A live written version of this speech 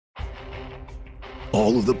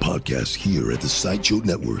All of the podcasts here at the Sideshow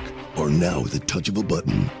Network are now at the touch of a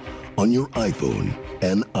button on your iPhone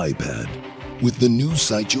and iPad. With the new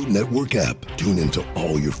Sideshow Network app, tune into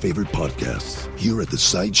all your favorite podcasts here at the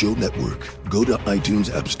Sideshow Network. Go to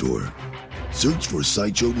iTunes App Store, search for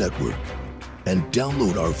Sideshow Network, and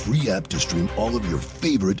download our free app to stream all of your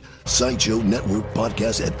favorite Sideshow Network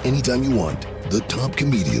podcasts at any time you want. The top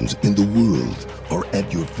comedians in the world are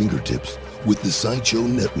at your fingertips with the Sideshow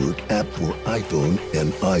Network app for iPhone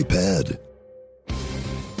and iPad.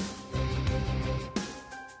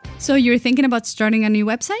 So you're thinking about starting a new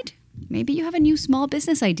website? Maybe you have a new small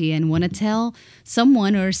business idea and want to tell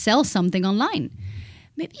someone or sell something online.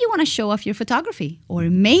 Maybe you want to show off your photography, or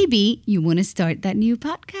maybe you want to start that new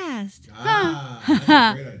podcast. That's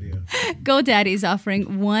a great idea. GoDaddy is offering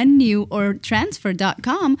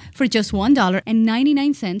OneNewOrTransfer.com for just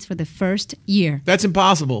 $1.99 for the first year. That's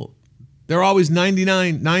impossible. They're always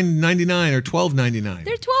 $9.99 or $12.99.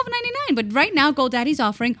 They're $12.99, but right now GoDaddy's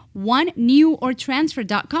offering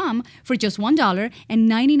OneNewOrTransfer.com for just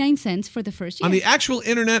 $1.99 for the first year. On the actual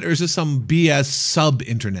internet, or is this some BS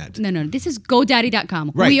sub-internet? No, this is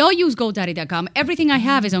GoDaddy.com. Right. We all use GoDaddy.com. Everything I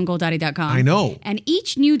have is on GoDaddy.com. I know. And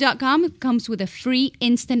each new .com comes with a free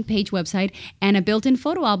instant page website and a built-in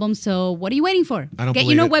photo album, so what are you waiting for? I don't Get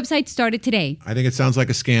believe your new it. website started today. I think it sounds like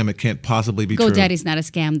a scam. It can't possibly be true. GoDaddy's not a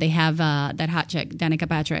scam. They have that hot chick, Danica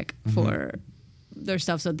Patrick, for their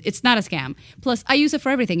stuff, so it's not a scam. Plus, I use it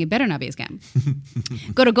for everything. It better not be a scam.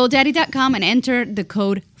 Go to GoDaddy.com and enter the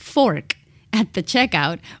code FORK at the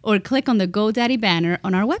checkout, or click on the GoDaddy banner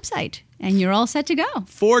on our website, and you're all set to go.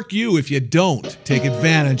 Fork you if you don't take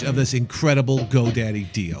advantage of this incredible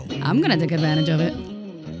GoDaddy deal. I'm going to take advantage of it.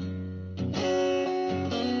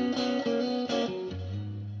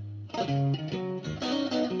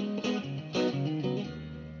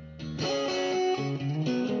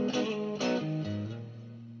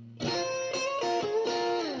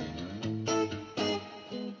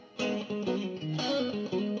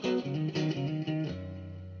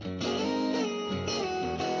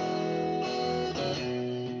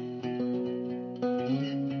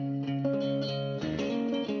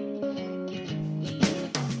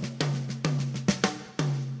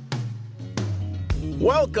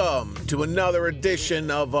 Welcome to another edition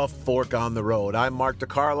of A Fork on the Road. I'm Mark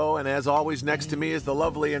DiCarlo, and as always, next to me is the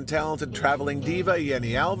lovely and talented traveling diva,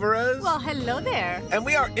 Yenny Alvarez. Well, hello there. And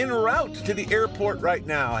we are en route to the airport right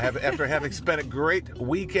now, after having spent a great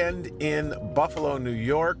weekend in Buffalo, New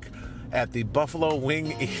York, at the Buffalo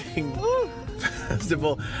Wing Eating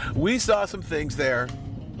Festival. We saw some things there.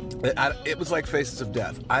 It was like Faces of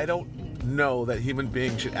Death. I don't know that human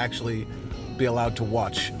beings should actually be allowed to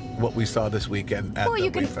watch what we saw this weekend at the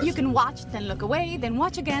Wing Festival. You can watch, then look away, then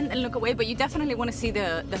watch again, then look away, but you definitely want to see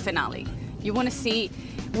the finale. You want to see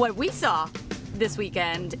what we saw this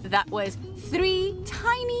weekend. That was 3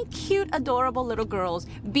 tiny, cute, adorable little girls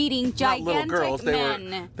beating gigantic Not little girls.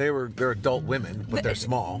 men. They're adult women, but they're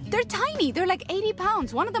small. They're tiny. They're like 80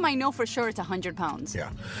 pounds. One of them I know for sure it's 100 pounds. Yeah.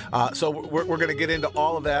 So we're going to get into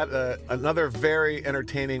all of that. Another very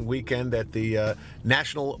entertaining weekend at the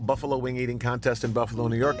National Buffalo Wing Eating Contest in Buffalo,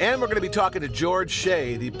 New York. And we're going to be talking to George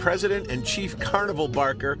Shea, the president and chief carnival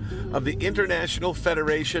barker of the International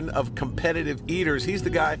Federation of Competitive Eaters. He's the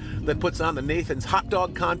guy that puts on the Nathan's Hot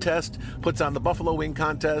Dog Contest, puts on the Buffalo Wing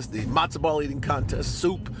Contest, the Matzo Ball Eating Contest,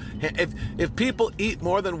 soup. If people eat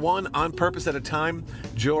more than one on purpose at a time,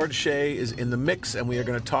 George Shea is in the mix, and we are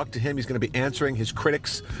going to talk to him. He's going to be answering his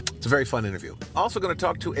critics. It's a very fun interview. Also going to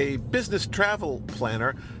talk to a business travel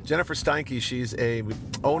planner, Jennifer Steinke. She's a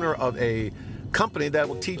owner of a company that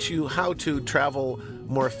will teach you how to travel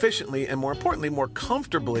more efficiently and, more importantly, more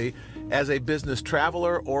comfortably as a business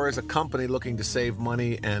traveler or as a company looking to save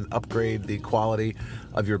money and upgrade the quality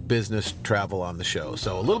of your business travel on the show.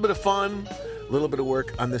 So a little bit of fun, a little bit of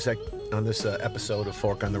work on this episode of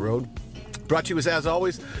Fork on the Road. Brought to you, as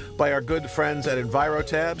always, by our good friends at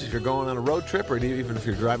EnviroTabs. If you're going on a road trip or even if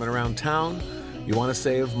you're driving around town, you want to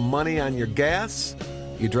save money on your gas,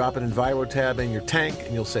 you drop an EnviroTab in your tank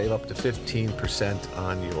and you'll save up to 15%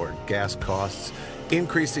 on your gas costs,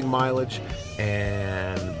 increasing mileage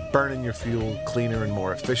and burning your fuel cleaner and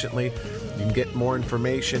more efficiently. You can get more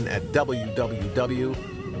information at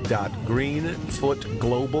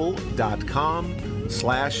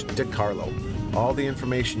www.greenfootglobal.com/DiCarlo. All the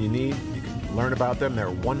information you need, you can learn about them.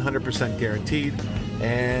 They're 100% guaranteed,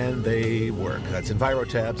 and they work. That's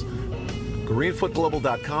EnviroTabs.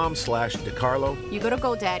 greenfootglobal.com/DiCarlo. You go to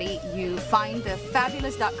GoDaddy, you find the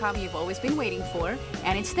fabulous.com you've always been waiting for,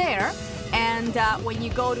 and it's there. And when you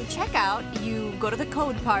go to checkout, you go to the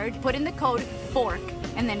code part, put in the code FORK,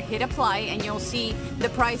 and then hit apply, and you'll see the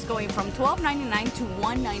price going from $12.99 to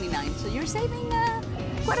 $1.99. So you're saving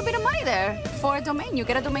quite a bit of money there for a domain. You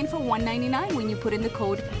get a domain for $1.99 when you put in the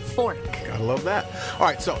code FORK. Gotta love that. All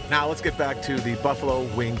right, so now let's get back to the Buffalo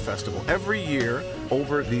Wing Festival. Every year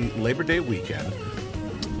over the Labor Day weekend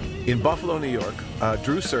in Buffalo, New York,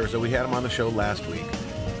 Drew Cerza, we had him on the show last week,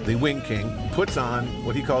 the Wing King, puts on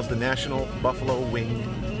what he calls the National Buffalo Wing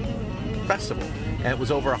Festival. And it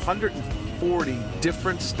was over 140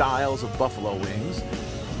 different styles of buffalo wings,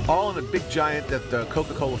 all in a big giant at the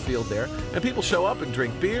Coca-Cola field there. And people show up and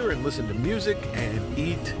drink beer and listen to music and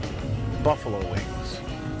eat buffalo wings.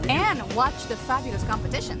 And watch the fabulous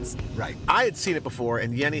competitions. Right. I had seen it before,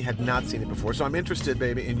 and Yenny had not seen it before. So I'm interested,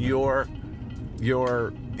 baby, in your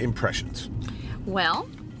impressions. Well,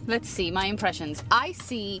 let's see my impressions. I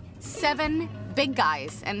see 7 big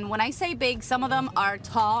guys, and when I say big, some of them are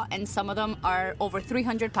tall and some of them are over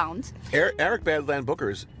 300 pounds. Eric Badland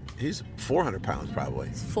Booker's, he's 400 pounds probably.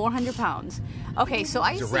 400 pounds. Okay, so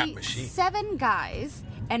I He's a rap see machine. 7 guys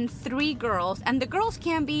and 3 girls, and the girls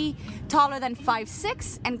can be taller than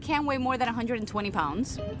 5'6" and can weigh more than 120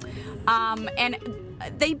 pounds. And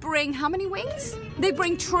they bring how many wings? They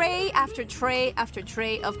bring tray after tray after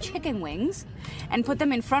tray of chicken wings and put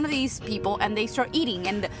them in front of these people, and they start eating.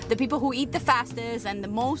 And the people who eat the fastest and the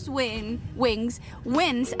most wings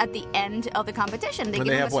wins at the end of the competition. When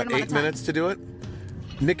they have, 8 minutes to do it?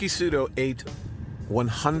 Nikki Sudo ate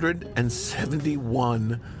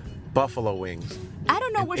 171 buffalo wings. I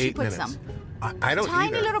don't know in where she 8 puts minutes. them. I don't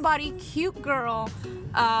Tiny either. little body, cute girl.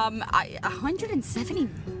 170.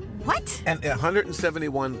 What? And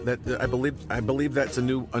 171. That I believe that's a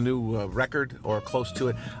new record or close to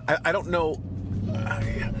it. I don't know.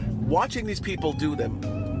 Watching these people do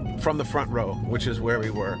them from the front row, which is where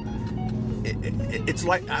we were, it's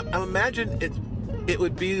like I imagine it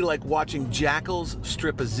would be like watching jackals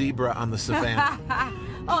strip a zebra on the savannah.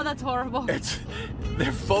 Oh, that's horrible.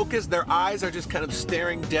 They're focused, their eyes are just kind of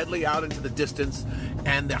staring deadly out into the distance,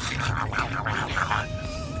 and they're...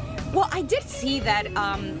 Well, I did see that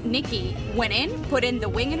Nikki went in, put in the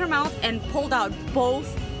wing in her mouth, and pulled out both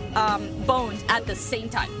bones at the same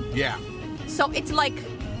time. Yeah. So it's like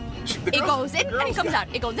it goes in and it comes out.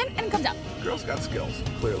 It goes in and it comes out. Girls got skills,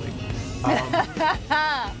 clearly.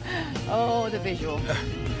 Oh, the visual.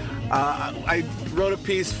 I wrote a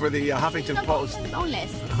piece for the Huffington Post.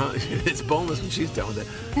 Boneless. It's boneless when she's done with it.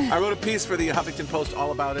 I wrote a piece for the Huffington Post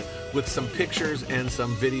all about it with some pictures and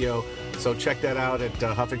some video. So check that out at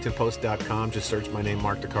HuffingtonPost.com. Just search my name,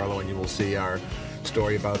 Mark DiCarlo, and you will see our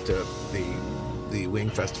story about the Wing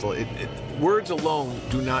Festival. Words alone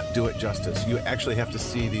do not do it justice. You actually have to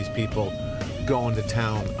see these people going to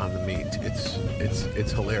town on the meat.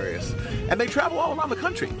 It's hilarious. And they travel all around the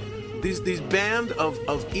country. These band of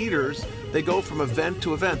eaters, they go from event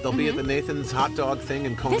to event. They'll be at the Nathan's hot dog thing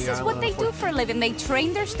in Coney Island. This is what they do for a living. They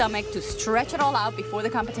train their stomach to stretch it all out before the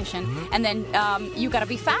competition, and then you gotta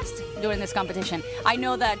be fast during this competition. I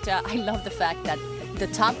know that I love the fact that the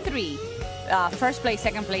top 3, first place,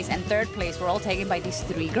 second place, and third place, were all taken by these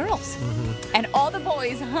 3 girls, and all the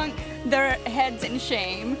boys hung their heads in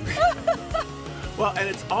shame. Well, and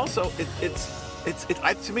it's also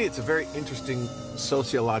to me, it's a very interesting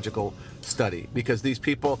sociological study, because these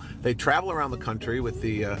people, they travel around the country with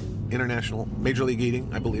the International Major League Eating,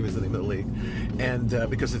 I believe is the name of the league, and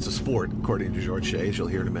because it's a sport, according to George Shea, as you'll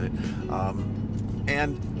hear in a minute,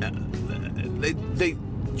 and they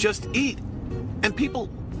just eat, and people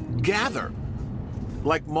gather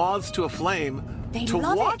like moths to a flame to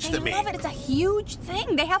watch them eat. They love it. It's a huge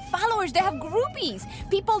thing. They have followers. They have groupies.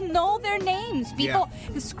 People know their names. People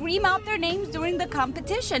scream out their names during the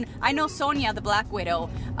competition. I know Sonia, the Black Widow.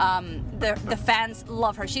 The fans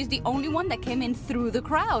love her. She's the only one that came in through the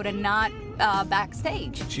crowd and not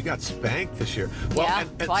backstage. She got spanked this year. Well, Yeah,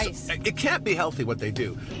 and twice. So it can't be healthy what they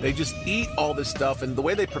do. They just eat all this stuff, and the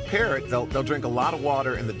way they prepare it, they'll drink a lot of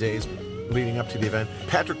water in the days leading up to the event.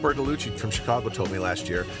 Patrick Bertolucci from Chicago told me last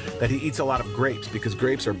year that he eats a lot of grapes, because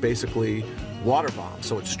grapes are basically water bombs.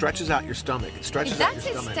 So it stretches out your stomach. It stretches If out that's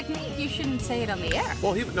your his stomach. technique, you shouldn't say it on the air.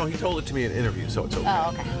 Well, he told it to me in an interview, so it's okay.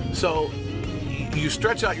 Oh, okay. So you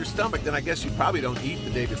stretch out your stomach, then I guess you probably don't eat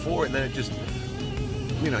the day before, and then it just,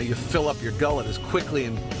 you fill up your gullet as quickly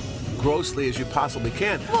and grossly as you possibly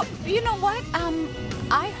can. Well, you know what?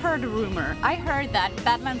 I heard a rumor. I heard that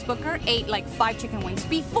Badlands Booker ate like 5 chicken wings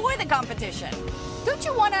before the competition. Don't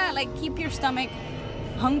you want to keep your stomach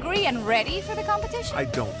hungry and ready for the competition? I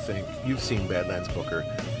don't think. You've seen Badlands Booker.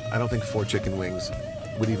 I don't think 4 chicken wings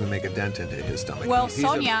would even make a dent into his stomach. Well,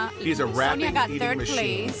 Sonia got eating third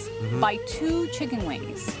machine. place by 2 chicken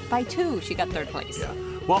wings. By 2, she got third place. Yeah.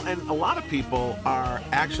 Well, and a lot of people are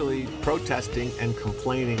actually protesting and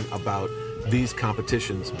complaining about these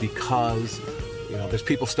competitions because, there's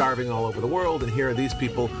people starving all over the world, and here are these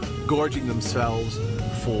people gorging themselves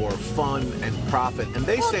for fun and profit. And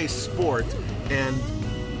they say sport, and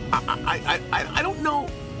I don't know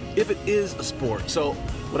if it is a sport. So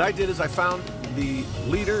what I did is I found the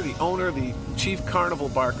leader, the owner, the chief carnival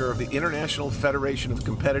barker of the International Federation of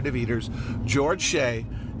Competitive Eaters, George Shea,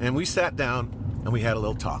 and we sat down and we had a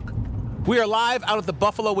little talk. We are live out at the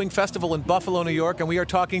Buffalo Wing Festival in Buffalo, New York, and we are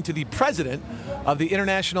talking to the president of the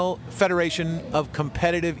International Federation of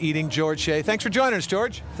Competitive Eating, George Shea. Thanks for joining us,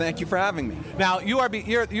 George. Thank you for having me. Now, you are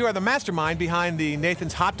the mastermind behind the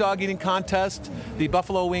Nathan's Hot Dog Eating Contest, the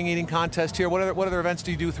Buffalo Wing Eating Contest here. What other events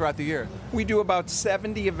do you do throughout the year? We do about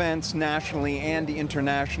 70 events nationally and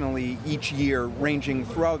internationally each year, ranging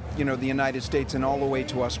throughout the United States and all the way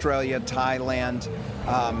to Australia, Thailand,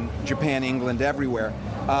 Japan, England, everywhere.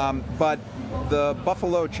 But the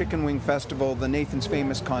Buffalo Chicken Wing Festival, the Nathan's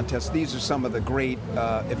Famous Contest, these are some of the great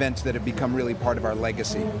events that have become really part of our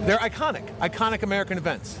legacy. They're iconic American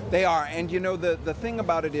events. They are, and the thing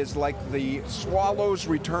about it is, like the Swallows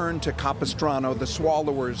return to Capistrano, the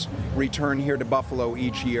Swallowers return here to Buffalo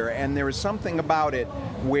each year, and there is something about it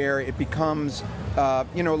where it becomes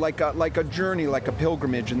like a journey, like a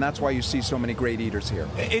pilgrimage, and that's why you see so many great eaters here.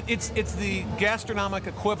 It's the gastronomic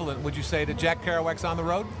equivalent, would you say, to Jack Kerouac's On the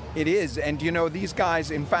Road? It is, and these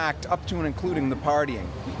guys, in fact, up to and including the partying,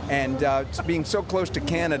 and being so close to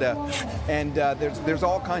Canada, and there's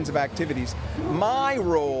all kinds of activities. My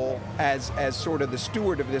role as sort of the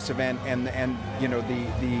steward of this event and the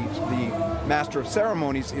master of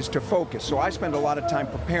ceremonies is to focus. So I spend a lot of time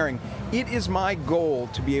preparing. It is my goal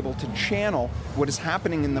to be able to channel what is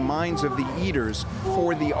happening in the minds of the eaters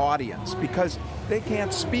for the audience, because they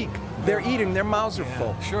can't speak. They're eating, their mouths are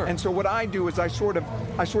full. Sure. And so what I do is I sort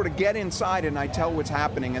of get inside and I tell what's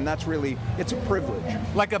happening, and that's really, it's a privilege.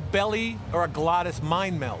 Like a belly or a glottis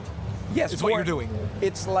mind meld. Yes. It's what you're doing.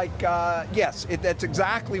 It's like, yes, that's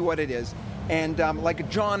exactly what it is. And like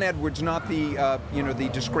John Edwards, not the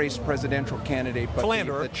disgraced presidential candidate, but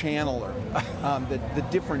the channeler, the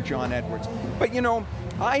different John Edwards. But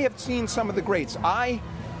I have seen some of the greats. I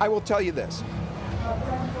will tell you this.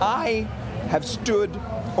 I have stood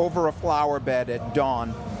over a flower bed at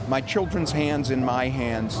dawn, my children's hands in my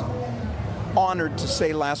hands, honored to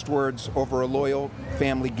say last words over a loyal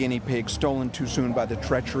family guinea pig stolen too soon by the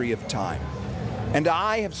treachery of time. And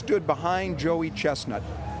I have stood behind Joey Chestnut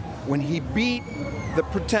when he beat the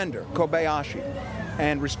pretender, Kobayashi,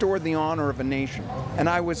 and restored the honor of a nation. And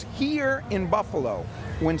I was here in Buffalo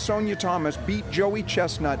when Sonia Thomas beat Joey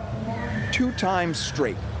Chestnut 2 times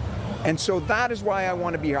straight. And so that is why I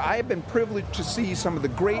want to be here. I have been privileged to see some of the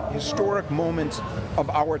great historic moments of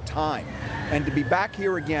our time. And to be back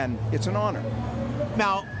here again, it's an honor.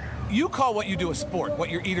 Now, you call what you do a sport, what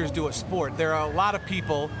your eaters do a sport. There are a lot of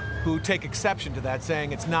people who take exception to that,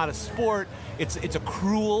 saying it's not a sport, it's a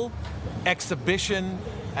cruel exhibition,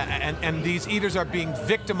 and these eaters are being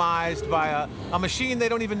victimized by a machine they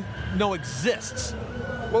don't even know exists.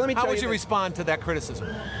 Well, let me tell you. How would you respond to that criticism?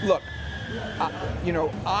 Look,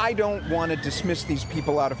 I don't want to dismiss these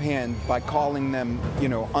people out of hand by calling them,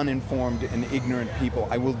 uninformed and ignorant people.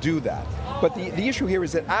 I will do that. But the issue here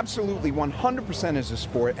is that absolutely 100% is a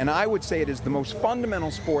sport, and I would say it is the most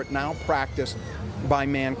fundamental sport now practiced by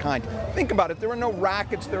mankind. Think about it. There are no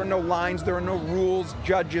rackets, there are no lines, there are no rules,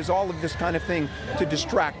 judges, all of this kind of thing to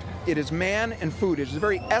distract. It is man and food. It is the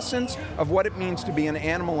very essence of what it means to be an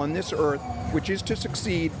animal on this earth, which is to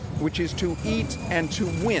succeed, which is to eat and to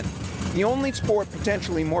win. The only sport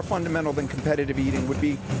potentially more fundamental than competitive eating would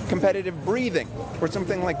be competitive breathing or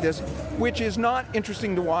something like this, which is not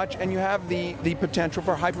interesting to watch, and you have the potential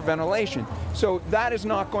for hyperventilation. So that is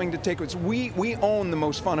not going to take us. We own the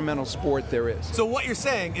most fundamental sport there is. So what you're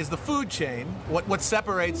saying is the food chain, what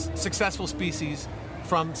separates successful species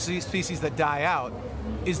from species that die out,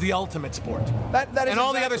 is the ultimate sport. That is and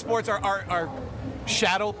all exactly the other sports are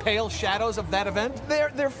pale shadows of that event?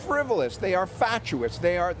 They're frivolous. They are fatuous.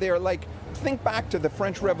 They are like, think back to the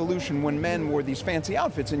French Revolution when men wore these fancy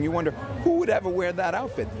outfits, and you wonder who would ever wear that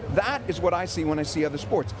outfit. That is what I see when I see other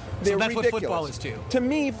sports. They're so that's ridiculous. What football is to you. To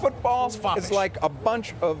me, football is like a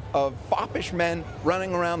bunch of foppish men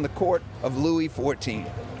running around the court of Louis XIV.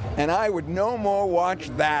 And I would no more watch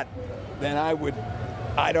that than I would,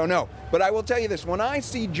 I don't know. But I will tell you this, when I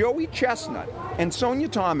see Joey Chestnut and Sonia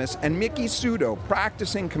Thomas and Mickey Sudo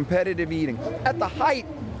practicing competitive eating at the height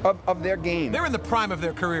of their game. They're in the prime of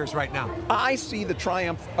their careers right now. I see the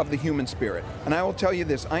triumph of the human spirit. And I will tell you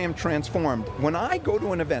this, I am transformed. When I go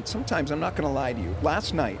to an event, sometimes, I'm not going to lie to you,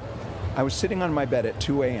 last night, I was sitting on my bed at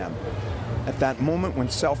 2 a.m. at that moment when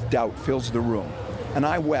self-doubt fills the room, and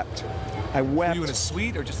I wept. I wept. Were you in a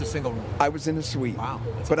suite or just a single room? I was in a suite. Wow.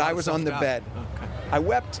 But I was on the bed. Okay. I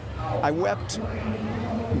wept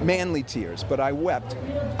manly tears, but I wept.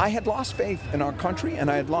 I had lost faith in our country, and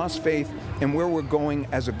I had lost faith in where we're going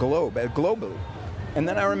as a globe, globally. And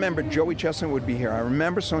then I remembered Joey Chestnut would be here. I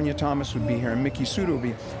remember Sonia Thomas would be here, and Miki Sudo would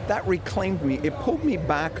be. That reclaimed me. It pulled me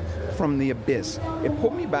back from the abyss. It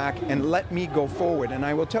pulled me back and let me go forward. And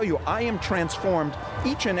I will tell you, I am transformed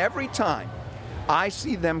each and every time I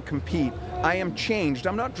see them compete. I am changed.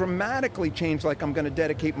 I'm not dramatically changed like I'm going to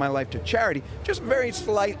dedicate my life to charity, just very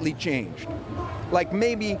slightly changed. Like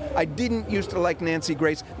maybe I didn't used to like Nancy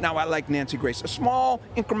Grace, now I like Nancy Grace. A small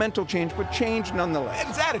incremental change, but change nonetheless.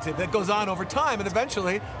 It's additive that goes on over time, and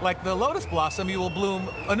eventually, like the lotus blossom, you will bloom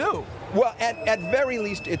anew. Well, at very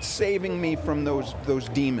least, it's saving me from those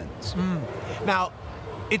demons. Now,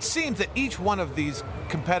 it seems that each one of these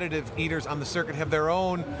competitive eaters on the circuit have their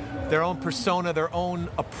own persona, their own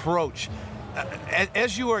approach.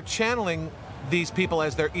 As you are channeling these people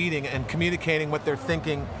as they're eating and communicating what they're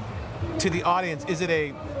thinking to the audience, is it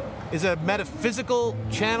a metaphysical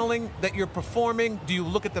channeling that you're performing? Do you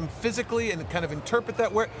look at them physically and kind of interpret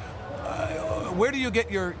that? Where do you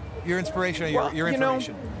get your inspiration or your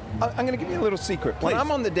information? I'm going to give you a little secret. Please. When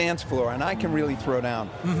I'm on the dance floor and I can really throw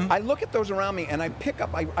down, I look at those around me and I pick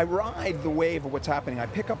up, I ride the wave of what's happening. I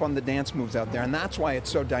pick up on the dance moves out there, and that's why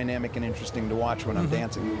it's so dynamic and interesting to watch when I'm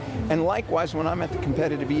dancing. And likewise, when I'm at the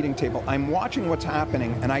competitive eating table, I'm watching what's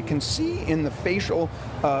happening, and I can see in the facial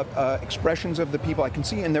expressions of the people, I can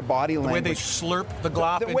see in their body language. The way they slurp the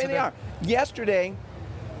glop the way they are. Yesterday,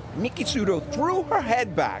 Miki Sudo threw her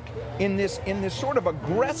head back in this sort of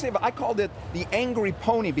aggressive, I called it the angry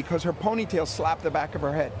pony because her ponytail slapped the back of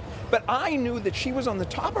her head. But I knew that she was on the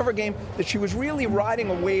top of her game, that she was really riding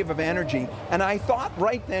a wave of energy, and I thought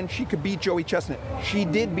right then she could beat Joey Chestnut. She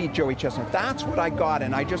did beat Joey Chestnut. That's what I got,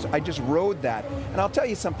 and I just rode that. And I'll tell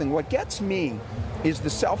you something, what gets me is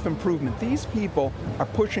the self-improvement. These people are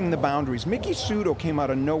pushing the boundaries. Miki Sudo came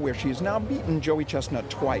out of nowhere. She has now beaten Joey Chestnut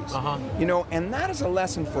twice. And that is a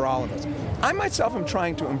lesson for all of us. I myself am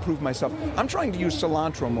trying to improve myself. I'm trying to use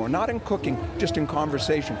cilantro more, not in cooking, just in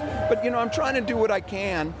conversation. But I'm trying to do what I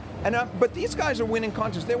can. But these guys are winning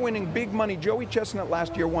contests. They're winning big money. Joey Chestnut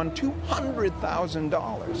last year won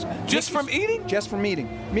 $200,000. Just from eating? Just from eating.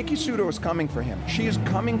 Miki Sudo is coming for him. She is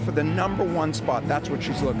coming for the #1 spot. That's what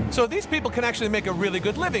she's looking for. So these people can actually make a really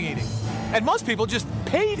good living eating. And most people just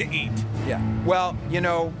pay to eat. Yeah. Well,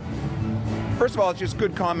 first of all, it's just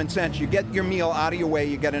good common sense. You get your meal out of your way,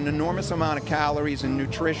 you get an enormous amount of calories and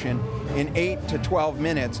nutrition in 8 to 12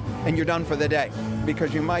 minutes, and you're done for the day.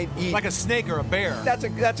 Because you might eat like a snake or a bear. That's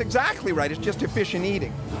exactly right. It's just efficient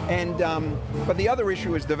eating. And but the other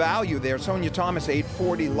issue is the value there. Sonia Thomas ate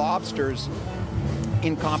 40 lobsters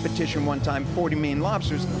in competition one time, 40 Maine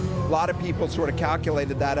lobsters. A lot of people sort of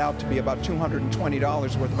calculated that out to be about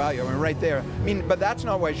 $220 worth of value. I mean, right there. But that's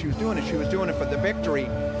not why she was doing it. She was doing it for the victory.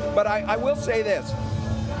 But I will say this.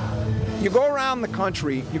 You go around the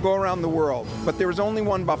country, you go around the world, but there's only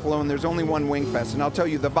one Buffalo and there's only one Wingfest, and I'll tell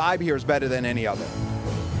you, the vibe here is better than any other.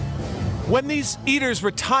 When these eaters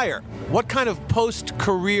retire, what kind of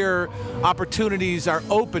post-career opportunities are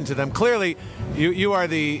open to them? Clearly, you are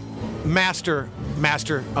the master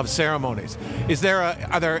of ceremonies.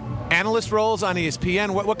 Are there analyst roles on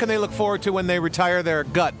ESPN? What can they look forward to when they retire their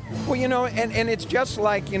gut? Well, and it's just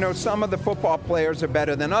like, some of the football players are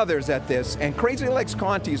better than others at this. And Crazy Legs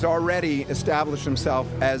Conti's already established himself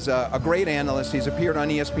as a great analyst. He's appeared on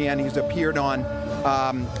ESPN. He's appeared on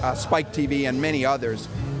Spike TV and many others.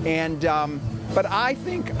 And but I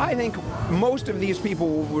think most of these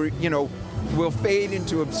people will fade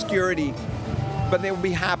into obscurity, but they will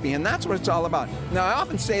be happy, and that's what it's all about. Now, I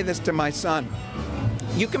often say this to my son.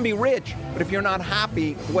 You can be rich, but if you're not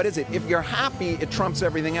happy, what is it? If you're happy, it trumps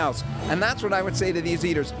everything else. And that's what I would say to these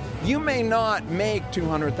eaters. You may not make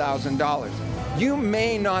 $200,000. You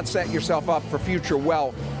may not set yourself up for future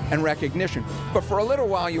wealth and recognition, but for a little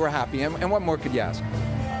while you are happy. And what more could you ask?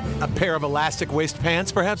 A pair of elastic waist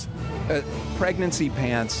pants, perhaps? Pregnancy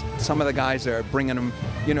pants. Some of the guys are bringing them,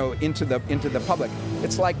 into the public.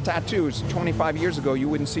 It's like tattoos. 25 years ago, you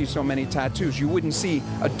wouldn't see so many tattoos. You wouldn't see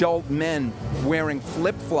adult men wearing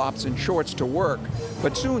flip-flops and shorts to work.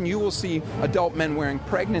 But soon you will see adult men wearing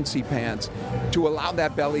pregnancy pants to allow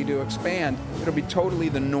that belly to expand. It'll be totally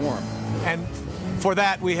the norm. And For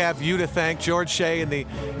that, we have you to thank, George Shea and the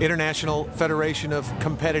International Federation of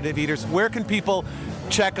Competitive Eaters. Where can people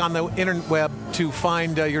check on the interweb to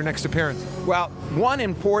find your next appearance? Well, one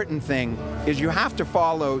important thing is you have to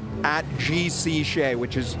follow at GC Shea,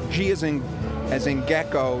 which is G as in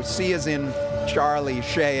gecko, C as in Charlie,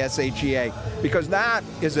 Shea, S-H-E-A, because that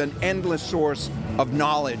is an endless source of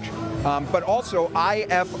knowledge. But also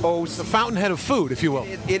IFOC. The fountainhead of food, if you will.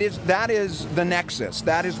 That is the nexus.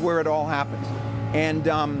 That is where it all happens. And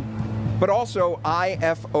but also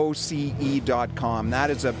IFOCE.com. That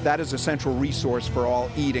is a central resource for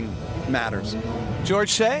all eating matters. George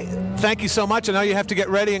Shea, thank you so much. I know you have to get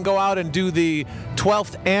ready and go out and do the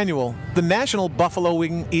 12th annual, the National Buffalo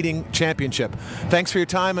Wing Eating Championship. Thanks for your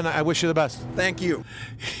time, and I wish you the best. Thank you.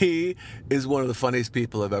 He is one of the funniest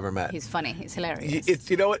people I've ever met. He's funny. He's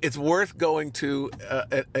hilarious. You know what? It's worth going to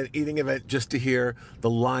an eating event just to hear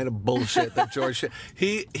the line of bullshit that George Shea.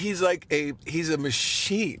 He's a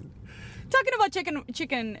machine. Talking about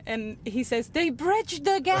chicken, and he says they bridge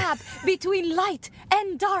the gap between light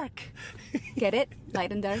and dark. Get it?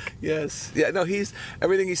 Light and dark. Yes. Yeah. No.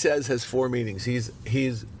 Everything he says has four meanings. He's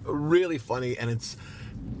really funny, and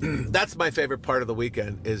that's my favorite part of the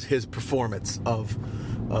weekend is his performance of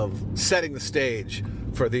setting the stage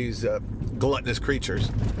for these gluttonous creatures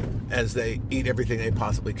as they eat everything they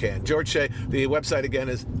possibly can. George Shea. The website again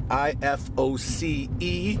is IFOCE.com.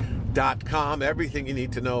 Everything you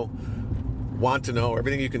need to know. Want to know,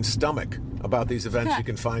 everything you can stomach about these events you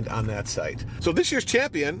can find on that site. So this year's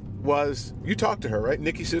champion was, you talked to her, right?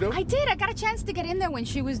 Nikki Sudo? I did. I got a chance to get in there when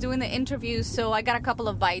she was doing the interviews, so I got a couple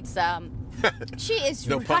of bites. She is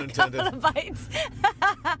no pun intended. A couple of bites.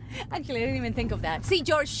 Actually, I didn't even think of that. See,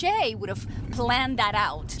 George Shea would have planned that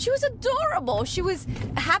out. She was adorable. She was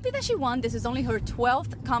happy that she won. This is only her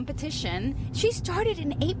 12th competition. She started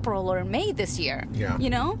in April or May this year. Yeah. You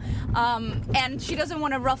know? And she doesn't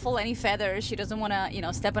want to ruffle any feathers. She doesn't want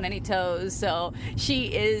to, step on any toes. So she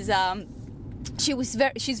is...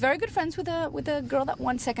 She's very good friends with the girl that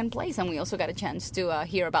won second place, and we also got a chance to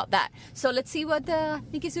hear about that. So let's see what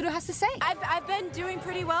Nikki Sudo has to say. I've been doing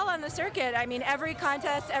pretty well on the circuit. I mean, every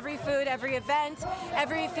contest, every food, every event,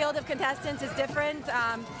 every field of contestants is different.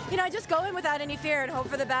 I just go in without any fear and hope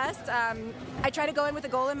for the best. I try to go in with a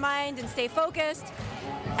goal in mind and stay focused.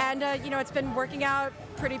 And, it's been working out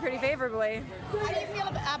pretty favorably. How do you feel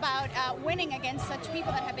about winning against such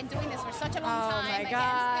people that have been doing this for such a long time? Oh, my against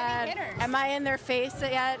God. heavy hitters? Am I in their face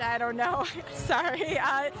yet? I don't know. Sorry.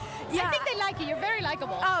 I think they like you. You're very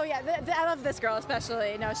likable. Oh, yeah. I love this girl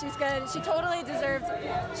especially. No, she's good. She totally deserved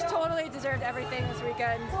everything this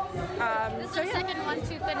weekend. This is her second one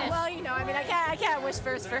to finish. Well, I can't wish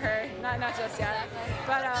first for her. Not just yet.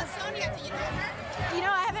 But Sonia, do you know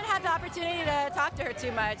her? I haven't had the opportunity to talk to her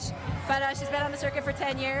too much, but she's been on the circuit for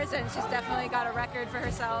 10 years, and she's definitely got a record for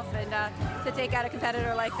herself. And to take out a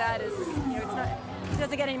competitor like that is, it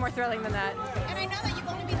doesn't get any more thrilling than that. And I know that you've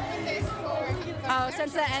only been doing this for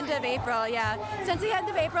since the end of April, yeah. Since the end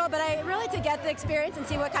of April, but I really, to get the experience and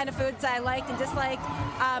see what kind of foods I liked and disliked,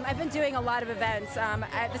 I've been doing a lot of events.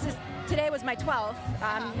 Today was my 12th,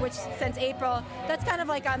 which since April, that's kind of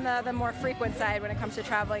like on the more frequent side when it comes to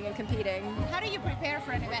traveling and competing. How do you prepare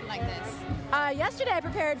for an event like this? Yesterday I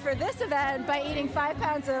prepared for this event by eating 5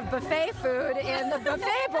 pounds of buffet food in the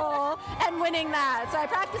buffet bowl and winning that. So I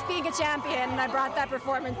practiced being a champion, and I brought that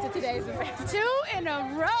performance to today's event. 2 in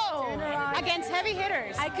a row against heavy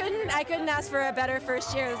hitters. I couldn't ask for a better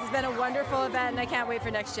first year. This has been a wonderful event, and I can't wait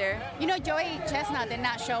for next year. Joey Chestnut did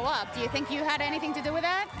not show up. Do you think you had anything to do with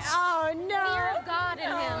that? Oh, no. Fear of God in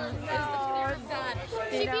him. Is the fear of God.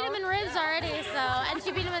 She beat him in ribs already, and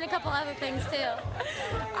she beat him in a couple other things too.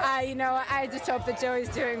 I just hope that Joey's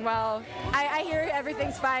doing well. I hear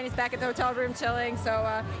everything's fine. He's back at the hotel room chilling,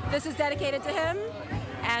 so this is dedicated to him,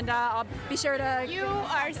 and I'll be sure to... You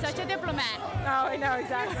are such a diplomat. Oh, I know,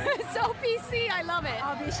 exactly. So PC, I love it.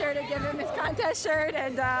 I'll be sure to give him his contest shirt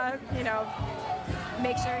and,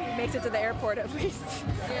 make sure he makes it to the airport at least.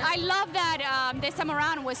 Yeah. I love that this time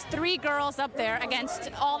around was 3 girls up there against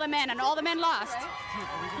all the men, and all the men lost.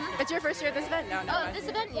 It's your first year at this event? No. Oh, this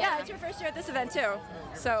event? Yeah, it's your first year at this event too.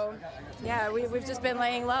 So, yeah, we've just been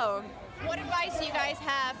laying low. What advice do you guys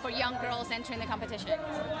have for young girls entering the competition?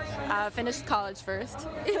 Finish college first.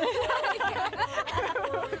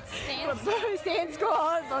 Stay in school.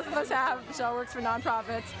 Both of us have. Michelle works for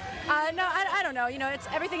nonprofits. No, I don't know. It's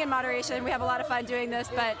everything in moderation. We have a lot of fun doing this,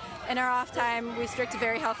 but in our off time, we stick to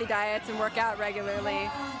very healthy diets and work out regularly.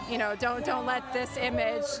 don't let this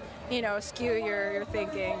image, skew your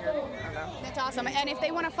thinking. Or, I don't know. That's awesome. And if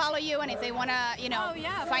they want to follow you, and if they want to,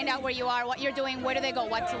 find out where you are, what you're doing, where do they go?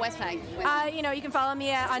 What's the website? You can follow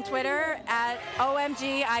me on Twitter at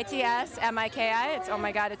OMGITSMIKI. It's oh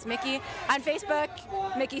my God, it's Mickey. On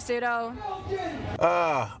Facebook, Mickey Sudo.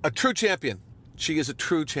 A true champion. She is a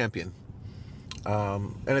true champion.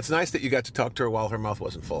 And it's nice that you got to talk to her while her mouth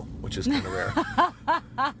wasn't full, which is kind of rare.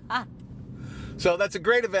 So that's a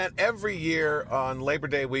great event every year on Labor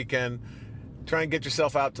Day weekend. Try and get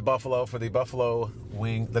yourself out to Buffalo for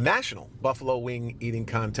the National Buffalo Wing Eating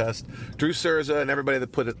Contest. Drew Cerza and everybody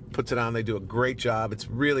that puts it on, they do a great job. It's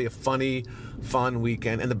really a fun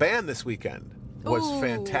weekend. And the band this weekend was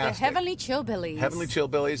fantastic. The Heavenly Chillbillies. Heavenly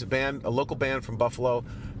Chillbillies, a local band from Buffalo.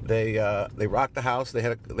 They rocked the house.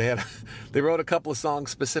 They wrote a couple of songs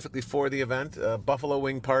specifically for the event. Buffalo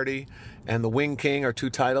Wing Party and The Wing King are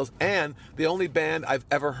 2 titles, and the only band I've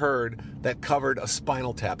ever heard that covered a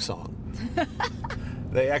Spinal Tap song.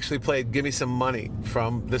 They actually played "Give Me Some Money"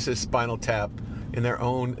 from This Is Spinal Tap in their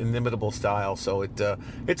own inimitable style. So it's a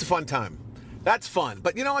fun time. That's fun.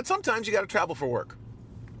 But you know what? Sometimes you got to travel for work.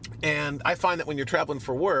 And I find that when you're traveling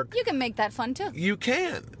for work, you can make that fun too. You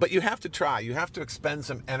can, but you have to try. You have to expend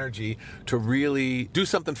some energy to really do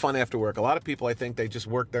something fun after work. A lot of people, I think, they just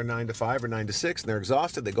work their 9 to 5 or 9 to 6, and they're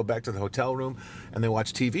exhausted. They go back to the hotel room and they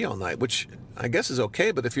watch TV all night, which I guess is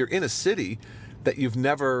okay. But if you're in a city that you've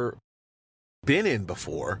never been in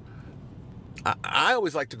before, I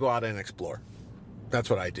always like to go out and explore.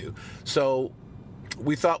 That's what I do. So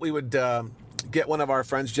we thought we would get one of our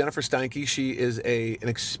friends, Jennifer Steinke. She is an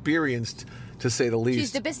experienced, to say the least.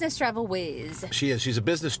 She's the business travel whiz. She is. She's a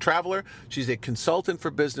business traveler. She's a consultant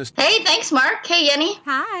for business. Hey, thanks, Mark. Hey, Yenny.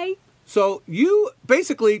 Hi. So you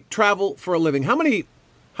basically travel for a living. How many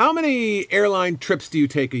airline trips do you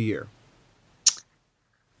take a year?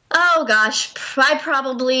 Oh, gosh. I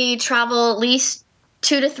probably travel at least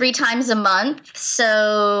 2 to 3 times a month.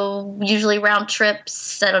 So usually round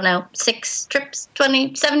trips, I don't know, 6 trips,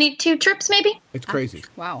 72 trips maybe. It's crazy.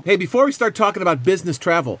 Wow. Hey, before we start talking about business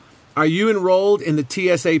travel, are you enrolled in the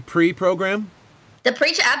TSA pre-program? The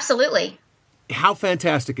Preach, absolutely. How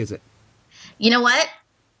fantastic is it? You know what?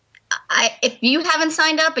 If you haven't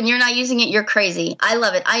signed up and you're not using it, you're crazy. I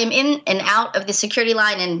love it. I am in and out of the security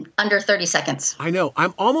line in under 30 seconds. I know.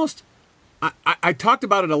 I talked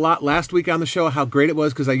about it a lot last week on the show, how great it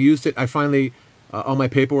was because I used it. I finally, all my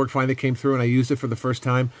paperwork finally came through and I used it for the first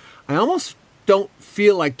time. I almost don't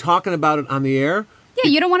feel like talking about it on the air. Yeah,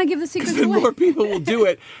 you don't want to give the secrets away. Then more people will do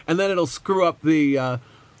it and then it'll screw up the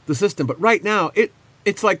system. But right now,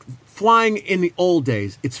 it's like flying in the old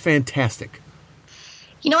days. It's fantastic.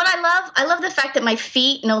 You know what I love? I love the fact that my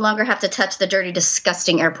feet no longer have to touch the dirty,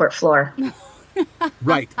 disgusting airport floor.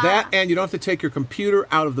 Right. That, and you don't have to take your computer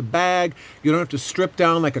out of the bag. You don't have to strip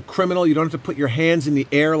down like a criminal. You don't have to put your hands in the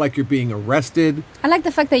air like you're being arrested. I like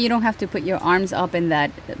the fact that you don't have to put your arms up in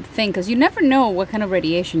that thing because you never know what kind of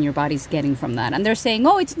radiation your body's getting from that. And they're saying,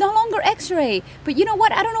 oh, it's no longer X-ray. But you know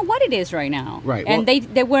what? I don't know what it is right now. Right. And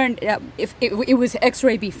they weren't, if it was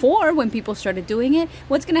X-ray before when people started doing it,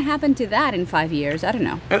 what's going to happen to that in 5 years? I don't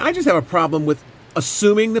know. And I just have a problem with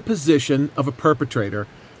assuming the position of a perpetrator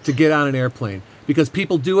to get on an airplane. Because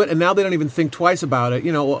people do it, and now they don't even think twice about it.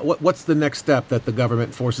 You know, what's the next step that the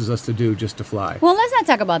government forces us to do just to fly? Well, let's not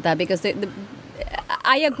talk about that because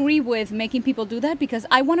I agree with making people do that because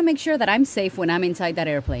I want to make sure that I'm safe when I'm inside that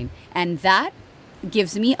airplane. And that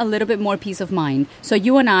gives me a little bit more peace of mind. So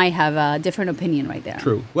you and I have a different opinion right there.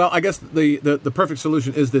 True. Well, I guess the perfect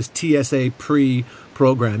solution is this TSA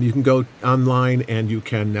pre-program. You can go online and you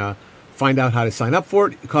can find out how to sign up for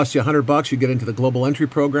it. It costs you $100. You get into the Global Entry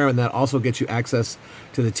Program, and that also gets you access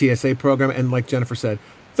to the TSA program. And like Jennifer said,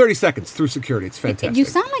 30 seconds through security. It's fantastic. You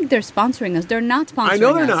sound like they're sponsoring us. They're not sponsoring us. I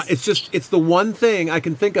know they're not. It's the one thing I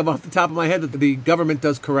can think of off the top of my head that the government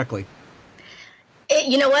does correctly.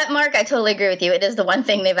 You know what, Mark? I totally agree with you. It is the one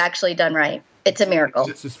thing they've actually done right. It's a miracle.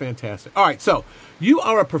 It's just fantastic. All right, so you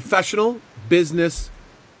are a professional business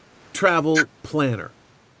travel planner.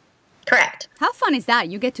 Correct. How fun is that?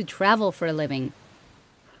 You get to travel for a living.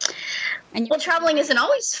 Well, traveling isn't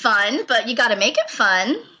always fun, but you got to make it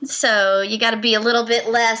fun. So you got to be a little bit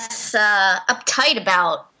less uptight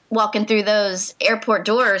about walking through those airport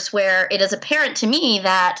doors where it is apparent to me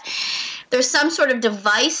that there's some sort of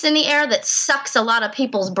device in the air that sucks a lot of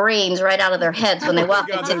people's brains right out of their heads when they walk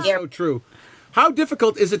into the airport. So true. How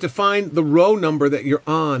difficult is it to find the row number that you're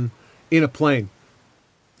on in a plane?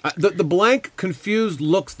 The blank, confused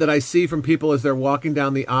looks that I see from people as they're walking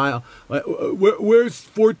down the aisle. Like, where's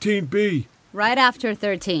 14B? Right after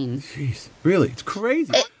 13. Jeez, really? It's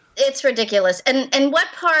crazy. It's ridiculous. And what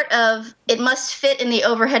part of it must fit in the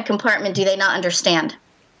overhead compartment do they not understand?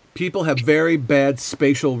 People have very bad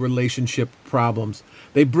spatial relationship problems.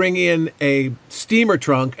 They bring in a steamer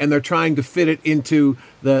trunk and they're trying to fit it into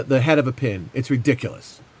the head of a pin. It's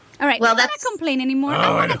ridiculous. All right, well, let's not complain anymore.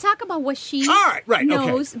 I want to talk about what she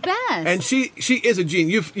knows best. And she is a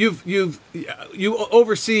genius. You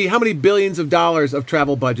oversee how many billions of dollars of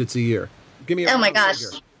travel budgets a year? Give me. Oh my gosh.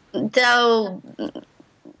 Though,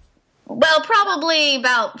 well, probably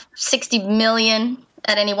about 60 million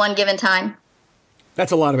at any one given time.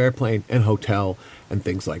 That's a lot of airplane and hotel and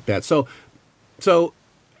things like that. So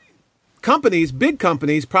companies, big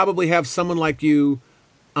companies, probably have someone like you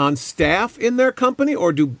on staff in their company,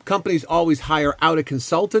 or do companies always hire out a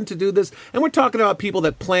consultant to do this? And we're talking about people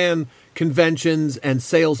that plan conventions and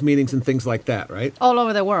sales meetings and things like that, right? All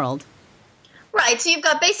over the world. Right. So you've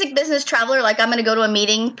got basic business traveler, like I'm going to go to a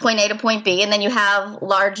meeting, point A to point B, and then you have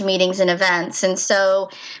large meetings and events. And so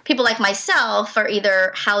people like myself are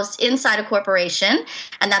either housed inside a corporation,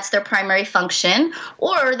 and that's their primary function,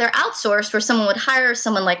 or they're outsourced where someone would hire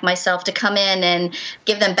someone like myself to come in and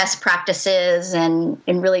give them best practices and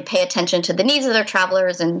really pay attention to the needs of their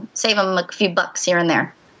travelers and save them a few bucks here and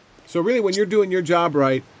there. So really, when you're doing your job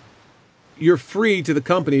right, you're free to the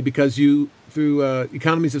company because through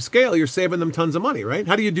economies of scale, you're saving them tons of money, right?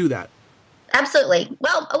 How do you do that? Absolutely.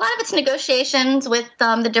 Well, a lot of it's negotiations with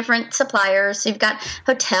the different suppliers. So you've got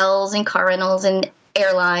hotels and car rentals and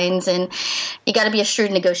airlines, and you got to be a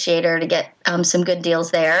shrewd negotiator to get some good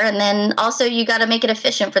deals there. And then also you got to make it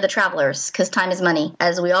efficient for the travelers because time is money,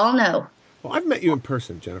 as we all know. Well, I've met you in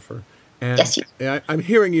person, Jennifer. And yes, you. I'm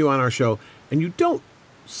hearing you on our show, and you don't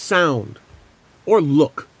sound or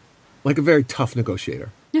look like a very tough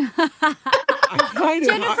negotiator.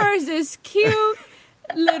 Jennifer's this cute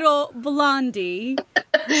little blondie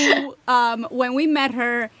who, when we met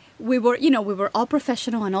her, we were all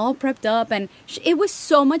professional and all prepped up, and it was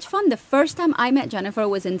so much fun. The first time I met Jennifer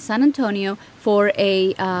was in San Antonio for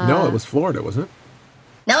a... No, it was Florida, wasn't it?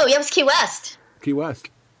 No, it was Key West. Key West.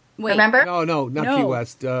 Wait. Remember? No, not Key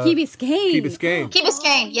West. Key Biscayne. Key Biscayne. Key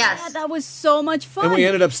Biscayne, yes. Yeah, that was so much fun. And we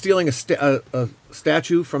ended up stealing a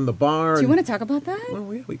statue from the bar. Do you want to talk about that?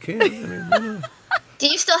 Well, yeah, we can. I mean, Do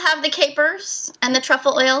you still have the capers and the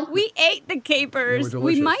truffle oil? We ate the capers.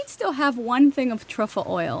 We might still have one thing of truffle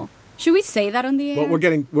oil. Should we say that on the air? Well,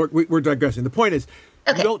 we're digressing. The point is,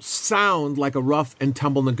 you don't sound like a rough and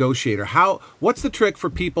tumble negotiator. What's the trick for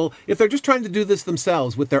people if they're just trying to do this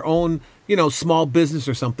themselves with their own, small business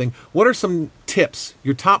or something? What are some tips,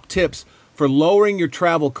 your top tips for lowering your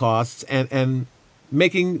travel costs and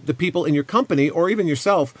making the people in your company or even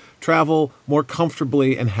yourself travel more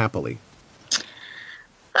comfortably and happily?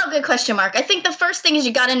 Oh, good question, Mark. I think the first thing is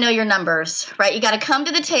you got to know your numbers, right? You got to come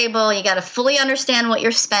to the table. You got to fully understand what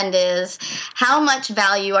your spend is. How much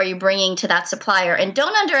value are you bringing to that supplier? And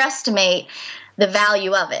don't underestimate the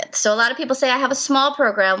value of it. So a lot of people say, I have a small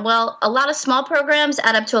program. Well, a lot of small programs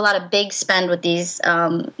add up to a lot of big spend with these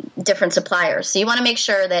different suppliers. So you want to make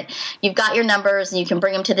sure that you've got your numbers and you can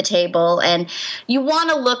bring them to the table. And you want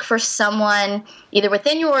to look for someone either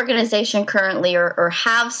within your organization currently or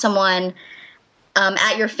have someone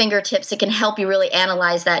at your fingertips that can help you really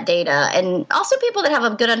analyze that data, and also people that have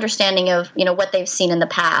a good understanding of what they've seen in the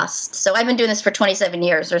past. So I've been doing this for 27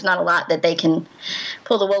 years. There's not a lot that they can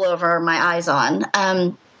pull the wool over my eyes on.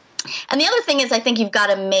 And the other thing is I think you've got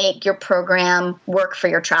to make your program work for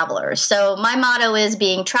your travelers. So my motto is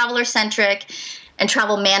being traveler centric and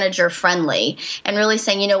travel manager friendly, and really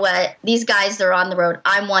saying, you know what, these guys, they're on the road.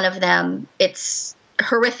 I'm one of them. It's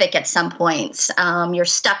horrific at some points. You're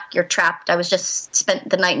stuck, you're trapped. I was just spent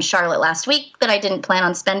the night in Charlotte last week that I didn't plan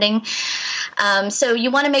on spending. So you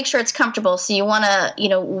want to make sure it's comfortable. So you want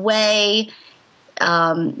to, weigh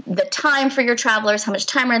the time for your travelers. How much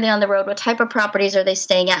time are they on the road? What type of properties are they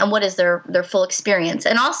staying at? And what is their full experience?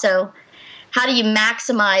 And also, how do you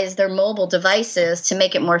maximize their mobile devices to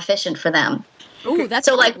make it more efficient for them? Ooh, that's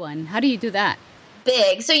a big one. How do you do that?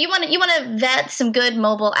 Big. So you want to vet some good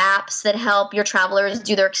mobile apps that help your travelers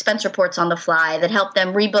do their expense reports on the fly, that help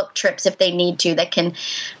them rebook trips if they need to, that can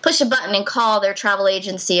push a button and call their travel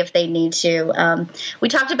agency if they need to. We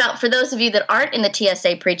talked about, for those of you that aren't in the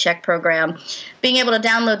TSA PreCheck program, being able to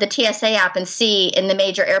download the TSA app and see in the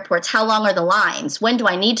major airports how long are the lines, when do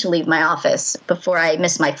I need to leave my office before I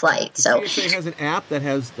miss my flight. So TSA has an app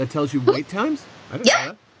that tells you wait times? I didn't know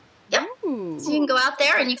that. Yep. So you can go out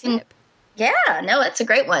there and you can... Yeah, no, that's a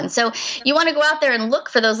great one. So you want to go out there and look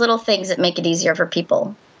for those little things that make it easier for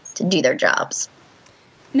people to do their jobs.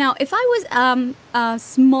 Now, if I was a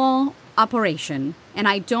small operation and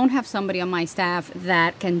I don't have somebody on my staff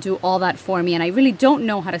that can do all that for me, and I really don't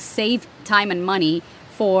know how to save time and money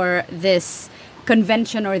for this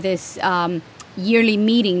convention or this yearly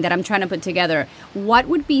meeting that I'm trying to put together, what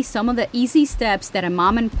would be some of the easy steps that a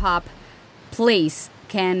mom and pop place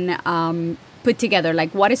can put together?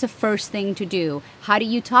 Like, what is the first thing to do? How do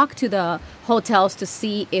you talk to the hotels to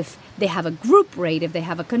see if they have a group rate, if they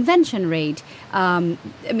have a convention rate?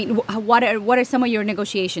 What are some of your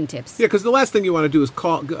negotiation tips? Yeah, because the last thing you want to do is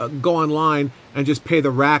go online and just pay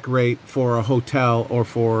the rack rate for a hotel or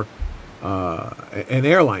for an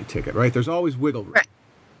airline ticket, right? There's always wiggle room. Right.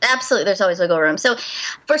 Absolutely, there's always wiggle room. So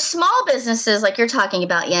for small businesses like you're talking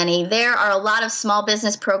about, Yanni, there are a lot of small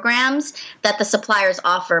business programs that the suppliers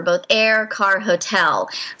offer, both air, car, hotel.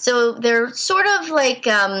 So they're sort of like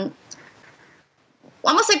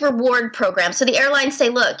almost like reward programs. So the airlines say,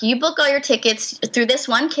 look, you book all your tickets through this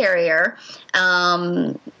one carrier.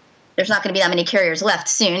 There's not going to be that many carriers left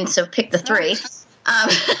soon, so pick the three.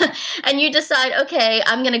 And you decide, okay,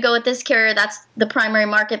 I'm going to go with this carrier. That's the primary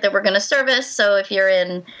market that we're going to service. So if you're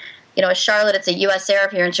in, Charlotte, it's a US Air.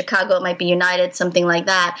 If you're in Chicago, it might be United, something like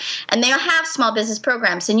that. And they have small business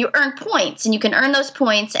programs, and you earn points, and you can earn those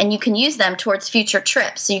points, and you can use them towards future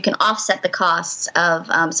trips. So you can offset the costs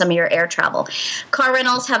of some of your air travel. Car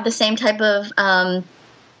rentals have the same type of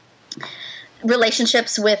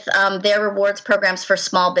relationships with their rewards programs for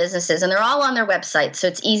small businesses, and they're all on their website, so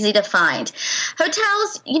it's easy to find.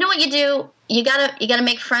 Hotels, you know what you do? You gotta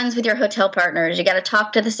make friends with your hotel partners. You gotta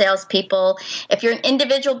talk to the salespeople. If you're an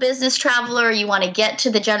individual business traveler, you want to get to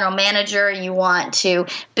the general manager. You want to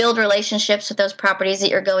build relationships with those properties that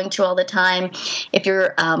you're going to all the time. If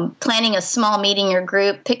you're planning a small meeting or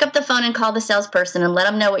group, pick up the phone and call the salesperson and let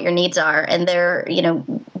them know what your needs are. And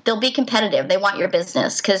they'll be competitive. They want your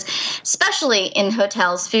business because, especially in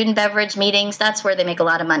hotels, food and beverage meetings, that's where they make a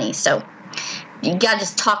lot of money. So you got to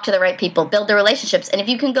just talk to the right people, build the relationships. And if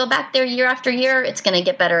you can go back there year after year, it's going to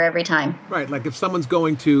get better every time. Right. Like if someone's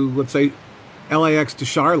going to, let's say, LAX to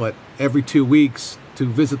Charlotte every 2 weeks to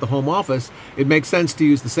visit the home office, it makes sense to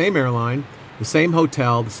use the same airline, the same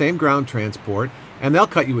hotel, the same ground transport, and they'll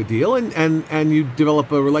cut you a deal, and you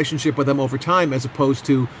develop a relationship with them over time, as opposed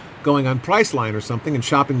to going on Priceline or something and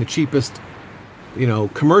shopping the cheapest,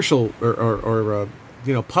 commercial or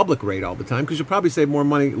public rate all the time, because you'll probably save more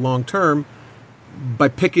money long term by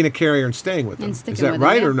picking a carrier and staying with them. Is that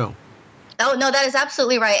right or no? Oh, no, that is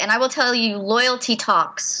absolutely right. And I will tell you, loyalty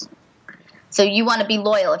talks. So you want to be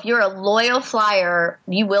loyal. If you're a loyal flyer,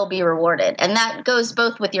 you will be rewarded. And that goes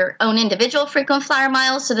both with your own individual frequent flyer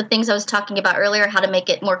miles, so the things I was talking about earlier, how to make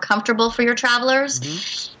it more comfortable for your travelers.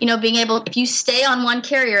 Mm-hmm. Being able, if you stay on one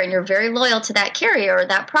carrier and you're very loyal to that carrier or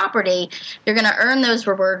that property, you're going to earn those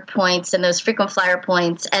reward points and those frequent flyer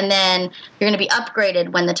points, and then you're going to be upgraded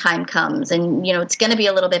when the time comes. And, it's going to be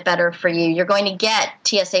a little bit better for you. You're going to get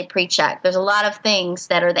TSA PreCheck. There's a lot of things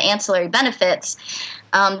that are the ancillary benefits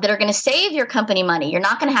that are going to save your company money. You're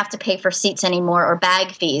not going to have to pay for seats anymore or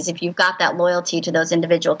bag fees if you've got that loyalty to those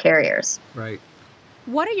individual carriers. Right.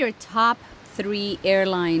 What are your top 3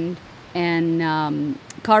 airline and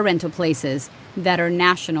car rental places that are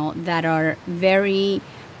national, that are very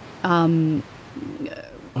small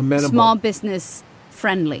business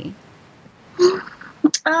friendly?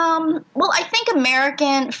 Well, I think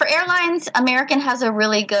for airlines, American has a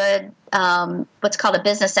really good what's called a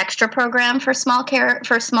business extra program for small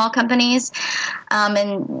companies,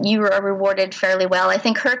 and you are rewarded fairly well. I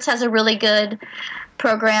think Hertz has a really good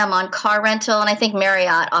program on car rental, and I think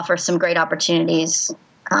Marriott offers some great opportunities.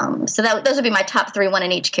 So those would be my top 3, one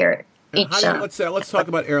in each carrier. Let's talk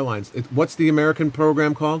about airlines. What's the American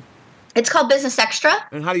program called? It's called Business Extra.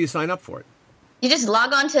 And how do you sign up for it? You just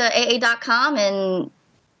log on to AA.com and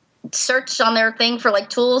search on their thing for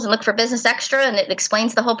tools and look for Business Extra, and it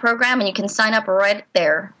explains the whole program, and you can sign up right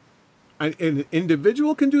there. An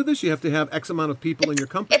individual can do this? You have to have X amount of people in your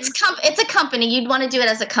company? It's a company. You'd want to do it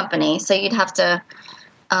as a company, so you'd have to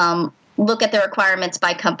look at the requirements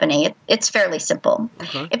by company. It's fairly simple.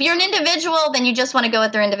 Okay. If you're an individual, then you just want to go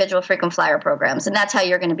with their individual frequent flyer programs, and that's how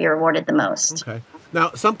you're going to be rewarded the most. Okay.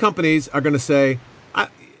 Now, some companies are going to say,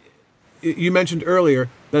 you mentioned earlier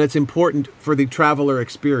that it's important for the traveler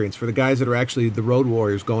experience, for the guys that are actually the road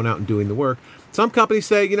warriors going out and doing the work. Some companies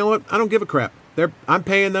say, you know what, I don't give a crap. I'm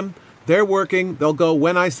paying them. They're working. They'll go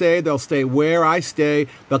when I say. They'll stay where I stay.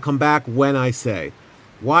 They'll come back when I say.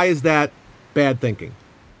 Why is that bad thinking?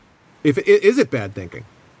 Is it bad thinking?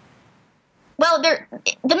 Well,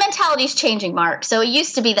 the mentality is changing, Mark. So it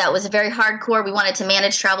used to be that was very hardcore. We wanted to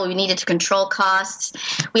manage travel. We needed to control costs.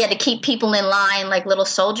 We had to keep people in line like little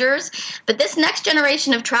soldiers. But this next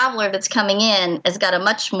generation of traveler that's coming in has got a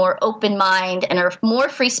much more open mind and are more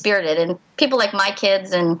free-spirited. And people like my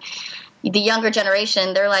kids and the younger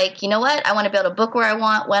generation, they're like, you know what? I want to be able to book where I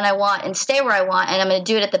want, when I want, and stay where I want, and I'm going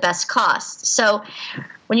to do it at the best cost. So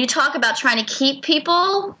when you talk about trying to keep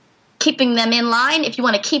people, keeping them in line, if you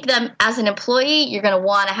want to keep them as an employee, you're going to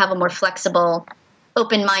want to have a more flexible,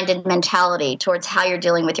 open-minded mentality towards how you're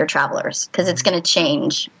dealing with your travelers, because it's going to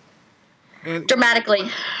change dramatically.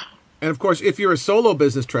 And of course, if you're a solo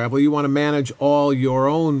business traveler, you want to manage all your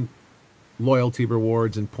own loyalty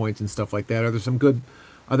rewards and points and stuff like that. Are there some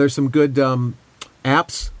good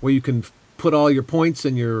apps where you can put all your points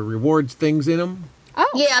and your rewards things in them? Oh,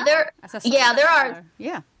 there are.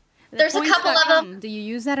 Yeah. There's a couple of them. Do you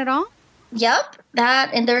use that at all? Yep, that,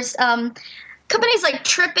 and there's companies like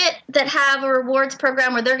TripIt that have a rewards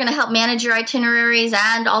program where they're going to help manage your itineraries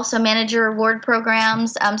and also manage your reward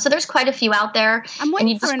programs. So there's quite a few out there. I'm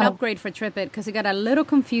waiting for an upgrade for TripIt because it got a little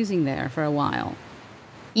confusing there for a while.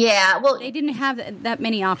 Yeah, well, they didn't have that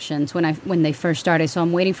many options when they first started, so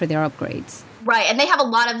I'm waiting for their upgrades. Right, and they have a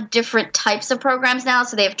lot of different types of programs now.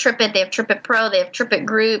 So they have TripIt, they have TripIt Pro, they have TripIt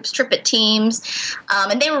Groups, TripIt Teams,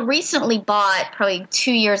 and they were recently bought probably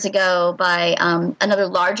 2 years ago by another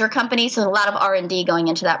larger company. So there's a lot of R&D going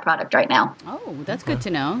into that product right now. Oh, that's good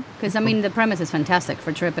to know, because I mean the premise is fantastic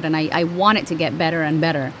for TripIt, and I want it to get better and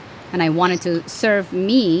better, and I want it to serve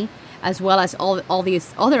me as well as all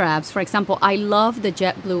these other apps. For example, I love the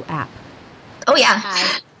JetBlue app. Oh yeah, it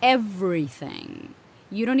has everything.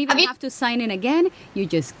 You don't even have to sign in again. You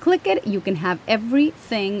just click it. You can have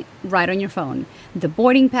everything right on your phone. The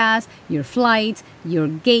boarding pass, your flight, your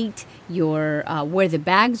gate, your where the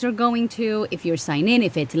bags are going to, if you're signed in,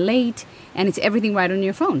 if it's late, and it's everything right on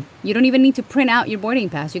your phone. You don't even need to print out your boarding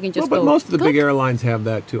pass. You can just but most of the big airlines have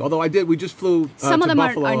that too. Although we just flew some of them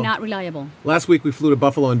Buffalo. are not reliable. Last week we flew to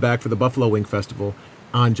Buffalo and back for the Buffalo Wing Festival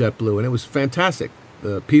on JetBlue, and it was fantastic.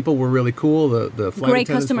 The people were really cool. The flight great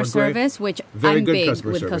attendants customer were great. service, which Very I'm good big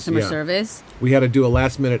customer with service, customer service. We had to do a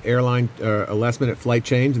last minute flight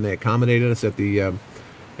change, and they accommodated us at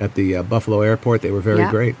the Buffalo airport. They were very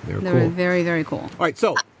great. They were cool. Very, very cool. All right,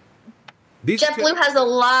 so JetBlue has a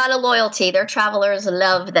lot of loyalty. Their travelers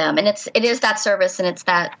love them, and it is that service, and it's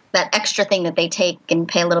that extra thing that they take and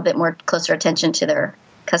pay a little bit more closer attention to their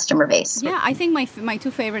customer base. Yeah, I think my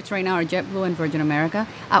two favorites right now are JetBlue and Virgin America.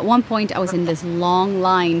 At one point, I was in this long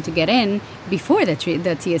line to get in before the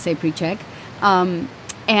TSA pre-check, and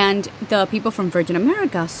the people from Virgin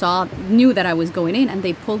America knew that I was going in, and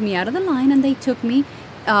they pulled me out of the line, and they took me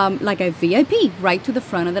like a VIP right to the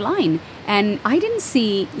front of the line. And I didn't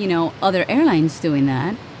see, other airlines doing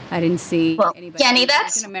that. I didn't see anybody. Jenny,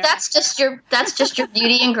 that's just your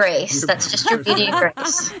beauty and grace. That's just your beauty and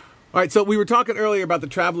grace. All right, so we were talking earlier about the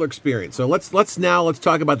traveler experience. So let's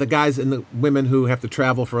talk about the guys and the women who have to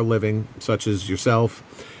travel for a living, such as yourself,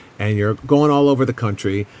 and you're going all over the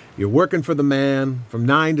country. You're working for the man from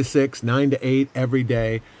 9 to 6, 9 to 8 every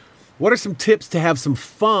day. What are some tips to have some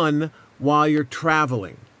fun while you're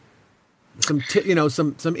traveling? Some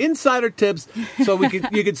insider tips so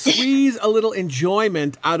you could squeeze a little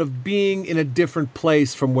enjoyment out of being in a different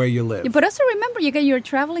place from where you live. Yeah, but also remember, you're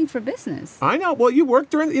traveling for business. I know. Well, you work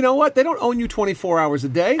during. You know what? They don't own you 24 hours a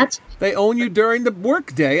day. They own you during the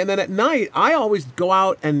work day, and then at night, I always go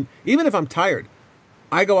out, and even if I'm tired,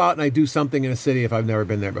 I go out and I do something in a city if I've never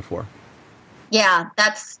been there before. Yeah,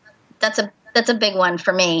 that's a big one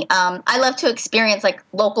for me. I love to experience like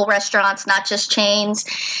local restaurants, not just chains.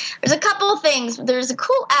 There's a couple of things. There's a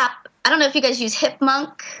cool app. I don't know if you guys use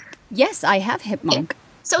Hipmunk. Yes, I have Hipmunk.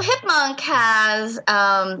 So Hipmunk has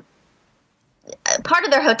part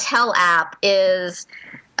of their hotel app is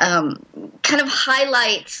kind of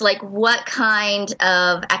highlights like what kind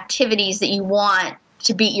of activities that you want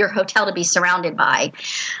to be your hotel to be surrounded by.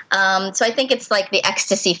 So I think it's like the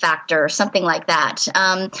ecstasy factor or something like that.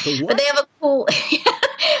 But they have a cool,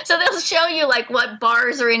 so they'll show you like what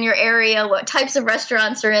bars are in your area, what types of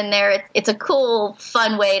restaurants are in there. It's a cool,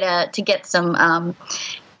 fun way to get some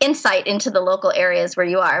insight into the local areas where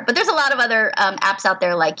you are. But there's a lot of other apps out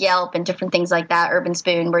there like Yelp and different things like that, Urban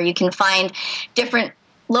Spoon, where you can find different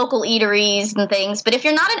local eateries and things. But if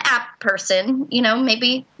you're not an app person,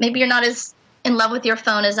 maybe you're not as in love with your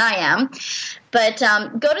phone as I am, but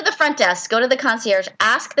go to the front desk, go to the concierge,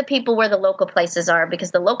 ask the people where the local places are,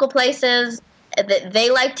 because the local places that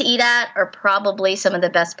they like to eat at are probably some of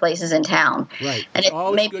the best places in town. Right. And it's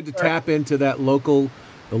always good to tap into that the local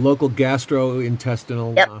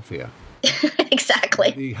gastrointestinal mafia.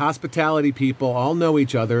 Exactly. The hospitality people all know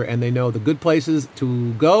each other, and they know the good places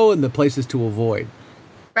to go and the places to avoid.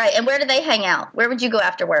 Right. And where do they hang out? Where would you go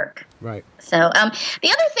after work? Right. So the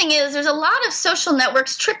other thing is there's a lot of social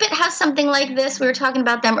networks. TripIt has something like this. We were talking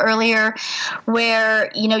about them earlier, where,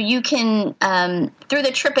 you can, through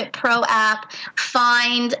the TripIt Pro app,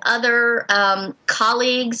 find other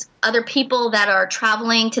colleagues, other people that are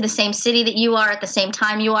traveling to the same city that you are at the same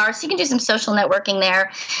time you are. So you can do some social networking there.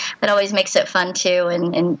 That always makes it fun, too,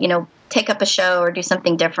 and take up a show or do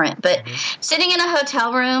something different. But sitting in a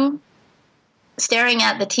hotel room, staring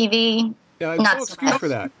at the TV, not no excuse for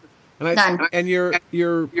that. And None. And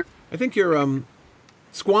I think you're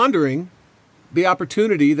squandering the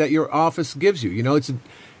opportunity that your office gives you.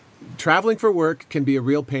 Traveling for work can be a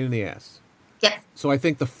real pain in the ass. Yep. So I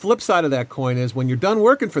think the flip side of that coin is when you're done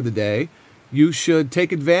working for the day, you should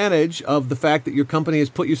take advantage of the fact that your company has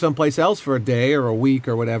put you someplace else for a day or a week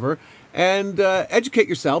or whatever, and educate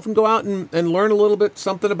yourself and go out and learn a little bit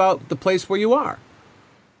something about the place where you are.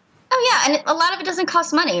 Oh, yeah, and a lot of it doesn't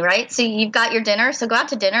cost money, right? So you've got your dinner, so go out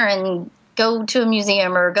to dinner and go to a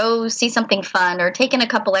museum or go see something fun or take in a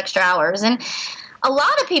couple extra hours. And a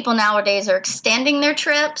lot of people nowadays are extending their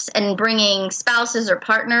trips and bringing spouses or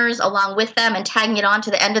partners along with them and tagging it on to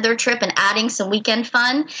the end of their trip and adding some weekend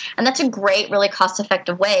fun. And that's a great, really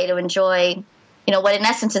cost-effective way to enjoy, what in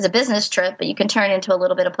essence is a business trip, but you can turn it into a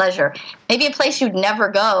little bit of pleasure. Maybe a place you'd never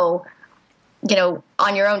go,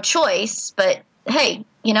 on your own choice, but hey,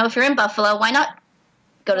 if you're in Buffalo, why not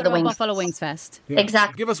go to the Wings Buffalo Wings Fest? Yeah.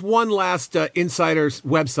 Exactly. Give us one last insider's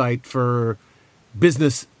website for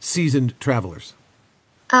business seasoned travelers.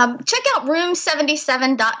 Check out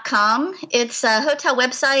room77.com. It's a hotel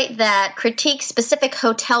website that critiques specific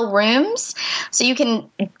hotel rooms. So you can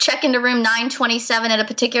check into room 927 at a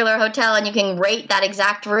particular hotel and you can rate that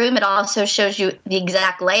exact room. It also shows you the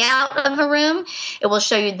exact layout of a room. It will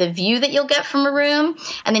show you the view that you'll get from a room.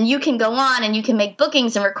 And then you can go on and you can make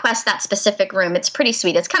bookings and request that specific room. It's pretty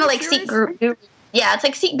sweet. It's kind of like Seat Guru. Yeah, it's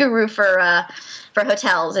like Seat Guru for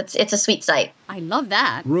hotels. It's a sweet site. I love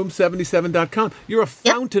that. Room77.com. You're a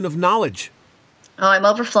fountain of knowledge. Oh, I'm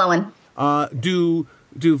overflowing. Do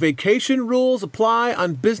vacation rules apply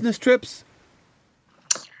on business trips?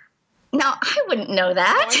 No, I wouldn't know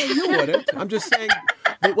that. I know you wouldn't. I'm just saying,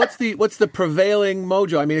 what's the prevailing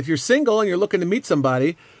mojo? I mean, if you're single and you're looking to meet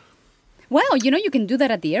somebody. Well, you can do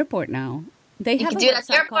that at the airport now. They have a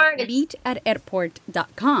website called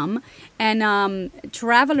meetatairport.com, and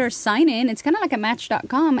travelers sign in. It's kind of like a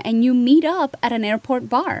Match.com, and you meet up at an airport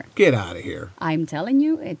bar. Get out of here. I'm telling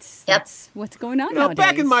you, that's what's going on nowadays.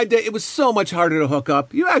 Back in my day, it was so much harder to hook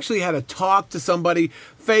up. You actually had to talk to somebody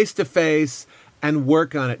face to face and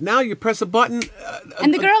work on it. Now you press a button.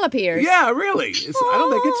 And the girl appears. Yeah, really. I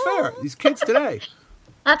don't think it's fair. These kids today.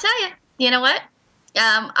 I'll tell you. You know what?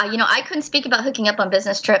 I couldn't speak about hooking up on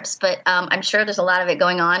business trips, but I'm sure there's a lot of it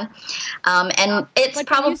going on. And it's but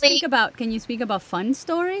probably... Can you speak about fun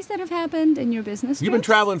stories that have happened in your business trips? You've been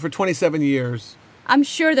traveling for 27 years. I'm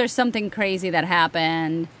sure there's something crazy that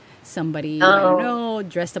happened. Somebody, I don't know,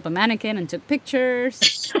 dressed up a mannequin and took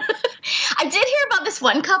pictures. I did hear about this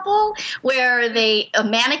one couple where a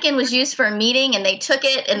mannequin was used for a meeting and they took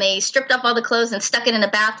it and they stripped up all the clothes and stuck it in a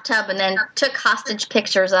bathtub and then took hostage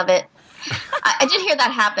pictures of it. I did hear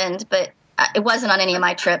that happened, but it wasn't on any of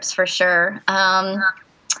my trips for sure. I'm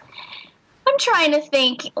trying to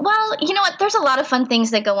think. Well, you know what? There's a lot of fun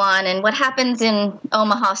things that go on, and what happens in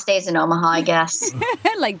Omaha stays in Omaha, I guess.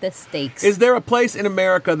 Like the steaks. Is there a place in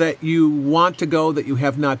America that you want to go that you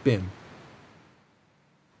have not been?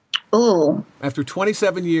 Ooh. After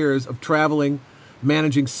 27 years of traveling,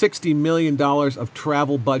 managing $60 million of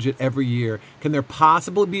travel budget every year, can there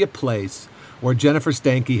possibly be a place where Jennifer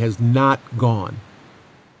Stanke has not gone?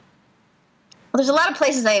 Well, there's a lot of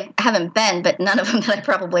places I haven't been, but none of them that I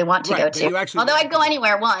probably want to go to. Although I'd go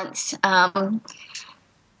anywhere once. I'm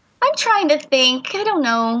trying to think. I don't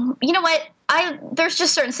know. You know what? There's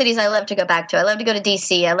just certain cities I love to go back to. I love to go to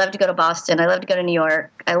D.C. I love to go to Boston. I love to go to New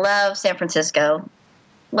York. I love San Francisco.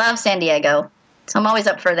 Love San Diego. So I'm always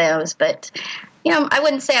up for those. But, I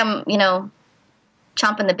wouldn't say I'm,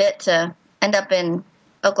 chomping the bit to end up in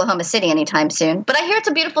Oklahoma City anytime soon. But I hear it's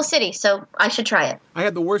a beautiful city, so I should try it. I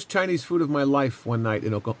had the worst Chinese food of my life one night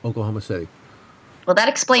in Oklahoma City. Well, that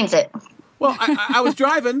explains it. Well, I was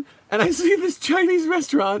driving, and I see this Chinese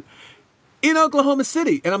restaurant in Oklahoma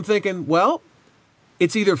City. And I'm thinking, well,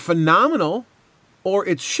 it's either phenomenal or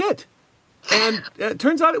it's shit. And it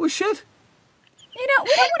turns out it was shit. We don't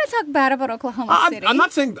want to talk bad about Oklahoma City. I'm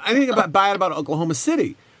not saying anything bad about Oklahoma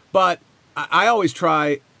City, but I always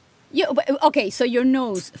try Okay, so your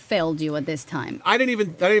nose failed you at this time. I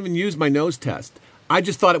didn't even use my nose test. I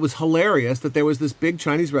just thought it was hilarious that there was this big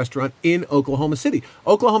Chinese restaurant in Oklahoma City.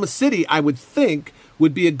 Oklahoma City, I would think,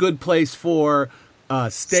 would be a good place for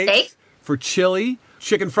steaks, for chili,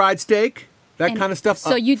 chicken fried steak, that kind of stuff.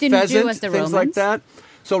 So you didn't pheasant, do as the things Romans? like that.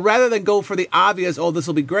 So rather than go for the obvious, oh, this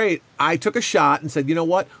will be great, I took a shot and said, you know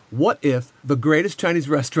what? What if the greatest Chinese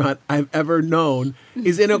restaurant I've ever known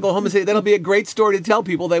is in Oklahoma City? That'll be a great story to tell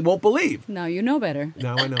people they won't believe. Now you know better.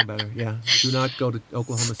 Now I know better, yeah. Do not go to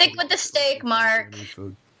Oklahoma City. Stick with the steak, Mark.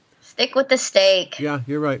 Food. Stick with the steak. Yeah,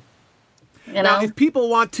 you're right. You Now, know? if people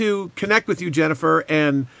want to connect with you, Jennifer,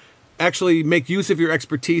 and actually make use of your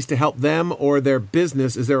expertise to help them or their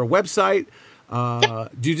business, is there a website?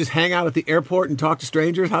 Do you just hang out at the airport and talk to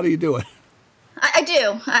strangers? How do you do it? I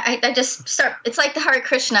do. I just start. It's like the Hare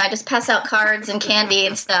Krishna. I just pass out cards and candy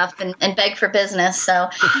and stuff and beg for business. So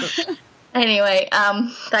anyway,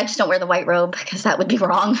 I just don't wear the white robe because that would be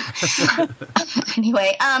wrong.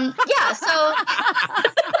 Anyway, yeah. So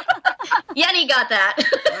Yenny got that.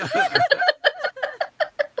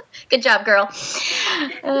 Good job, girl.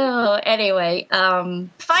 Oh, anyway,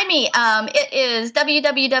 find me. It is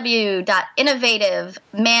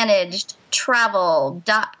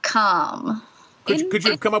www.innovativemanagedtravel.com. Could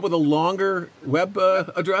you have come up with a longer web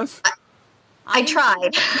address? I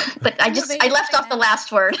tried, but I left off the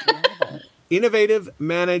last word.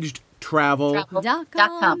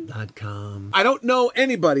 InnovativeManagedTravel.com. I don't know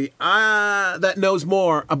anybody that knows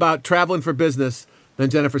more about traveling for business than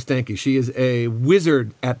Jennifer Stanke. She is a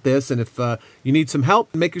wizard at this, and if you need some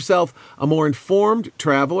help, make yourself a more informed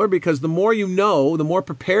traveler, because the more you know, the more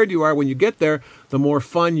prepared you are when you get there, the more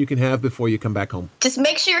fun you can have before you come back home. Just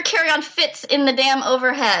make sure your carry-on fits in the damn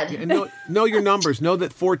overhead. And know your numbers. Know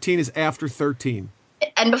that 14 is after 13.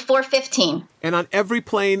 And before 15. And on every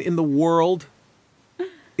plane in the world,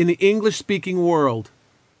 in the English-speaking world,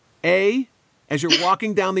 A, as you're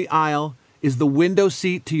walking down the aisle, is the window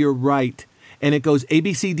seat to your right. And it goes A,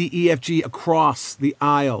 B, C, D, E, F, G across the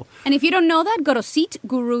aisle. And if you don't know that, go to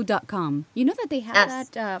seatguru.com. You know that they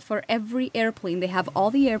have that for every airplane. They have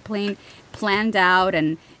all the airplane planned out,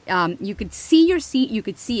 and you could see your seat. You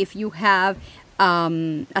could see if you have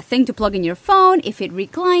a thing to plug in your phone, if it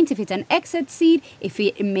reclines, if it's an exit seat, if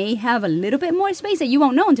it may have a little bit more space that you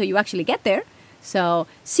won't know until you actually get there. So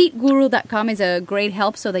seatguru.com is a great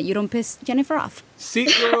help so that you don't piss Jennifer off.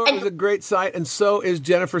 SeatGuru is a great site, and so is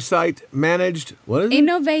Jennifer's site, Managed, what is it?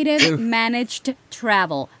 Innovative Managed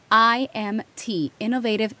Travel. IMT,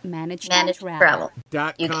 Innovative Managed Travel.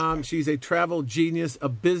 .com. She's a travel genius, a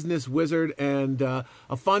business wizard, and a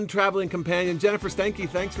fun traveling companion. Jennifer Stanke,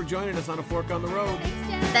 thanks for joining us on A Fork on the Road.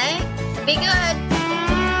 Thanks. Be good.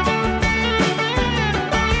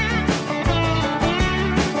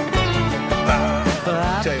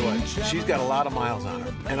 Tell you what, she's got a lot of miles on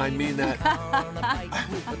her, and I mean that.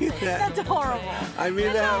 That's horrible. I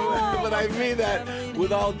mean that, but I mean that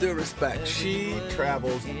with all due respect. She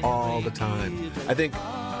travels all the time. I think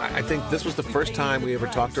this was the first time we ever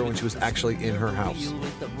talked to her when she was actually in her house.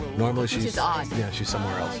 Normally she's, which is odd. Yeah, she's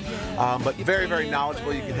somewhere else. But very, very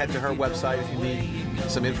knowledgeable. You can head to her website if you need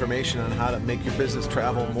some information on how to make your business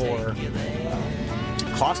travel more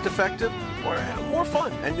cost-effective or more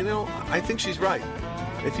fun. And you know, I think she's right.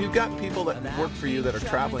 If you've got people that work for you that are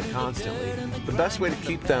traveling constantly, the best way to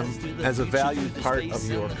keep them as a valued part of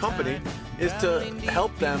your company is to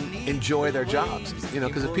help them enjoy their jobs. You know,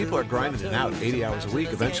 because if people are grinding it out 80 hours a week,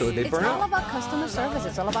 eventually they burn out. It's all about customer service.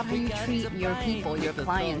 It's all about how you treat your people, your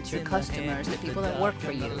clients, your customers, the people that work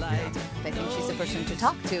for you. I think she's the person to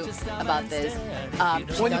talk to about this.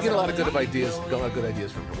 When you get a lot of good ideas,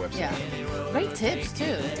 from her website. Yeah, great tips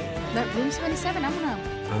too. That Room 77, I'm gonna.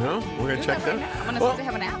 I know. We're going to check that. I'm going to see if they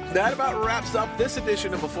have an app. That about wraps up this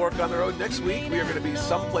edition of A Fork on the Road. Next week, we are going to be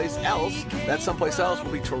someplace else. That someplace else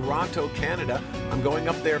will be Toronto, Canada. I'm going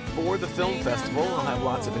up there for the film festival. I'll have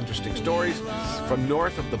lots of interesting stories from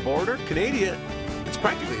north of the border. Canada, it's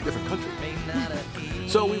practically a different country.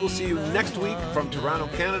 So we will see you next week from Toronto,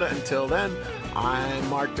 Canada. Until then, I'm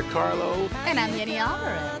Mark DiCarlo. And I'm Yenny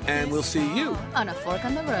Alvarez. And we'll see you on A Fork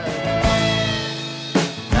on the Road.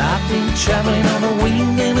 I've been traveling on a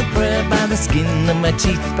wing and a prayer, by the skin of my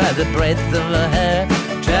teeth, by the breadth of her hair.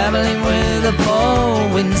 Traveling where the fall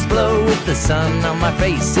winds blow, with the sun on my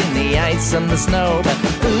face in the ice and the snow. But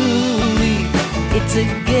ooh, it's a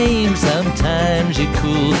game. Sometimes you're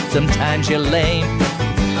cool, sometimes you're lame.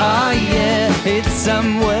 Oh yeah, it's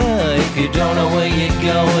somewhere if you don't know where you're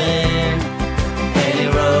going. Any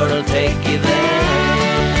road will take you there.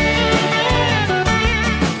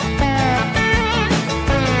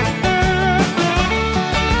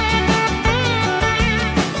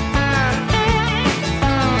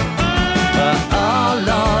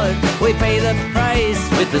 we pay the price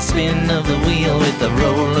with the spin of the wheel, with the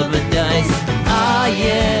roll of the dice. Ah,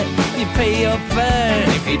 yeah, you pay your fare.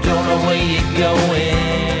 And if you don't know where you're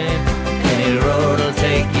going, any road will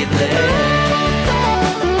take you there.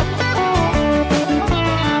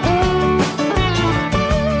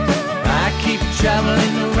 I keep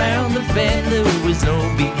traveling around the bend. There is no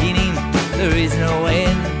beginning, there is no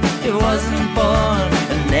end. It wasn't born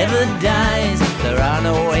and never dies. There are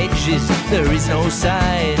no edges, there is no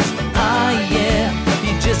sides. Ah, yeah,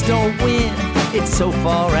 you just don't win. It's so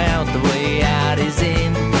far out, the way out is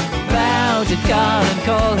in. Bow to God and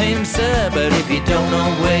call him sir, but if you don't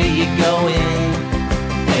know where you're going,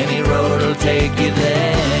 any road will take you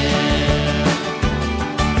there.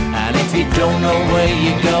 And if you don't know where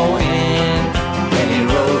you're going, any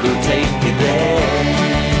road will take you there.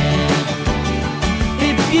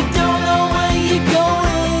 If you don't know where you're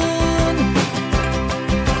going,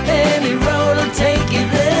 any road will take you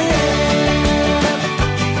there.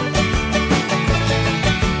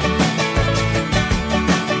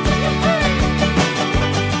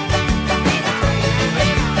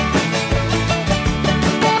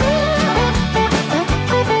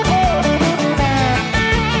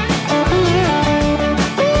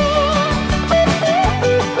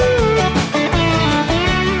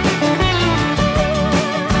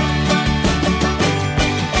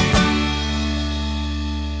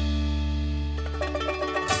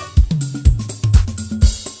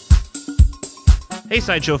 Hey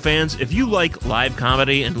Sideshow fans, if you like live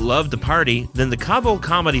comedy and love to party, then the Cabo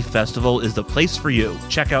Comedy Festival is the place for you.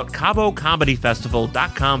 Check out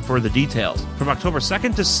CaboComedyFestival.com for the details. From October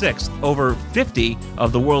 2nd to 6th, over 50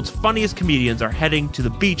 of the world's funniest comedians are heading to the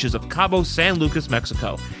beaches of Cabo San Lucas,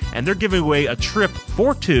 Mexico, and they're giving away a trip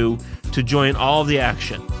for two to join all of the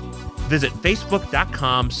action. Visit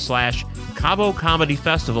Facebook.com/Cabo Comedy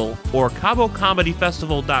Festival or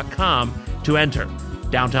CaboComedyFestival.com to enter.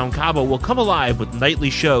 Downtown Cabo will come alive with nightly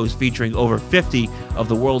shows featuring over 50 of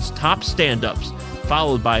the world's top stand-ups,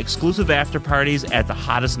 followed by exclusive after-parties at the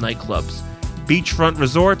hottest nightclubs, beachfront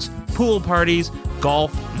resorts, pool parties,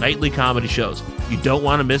 golf, nightly comedy shows. You don't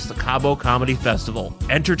want to miss the Cabo Comedy Festival.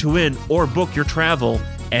 Enter to win or book your travel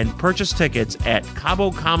and purchase tickets at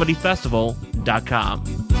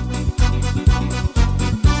CaboComedyFestival.com.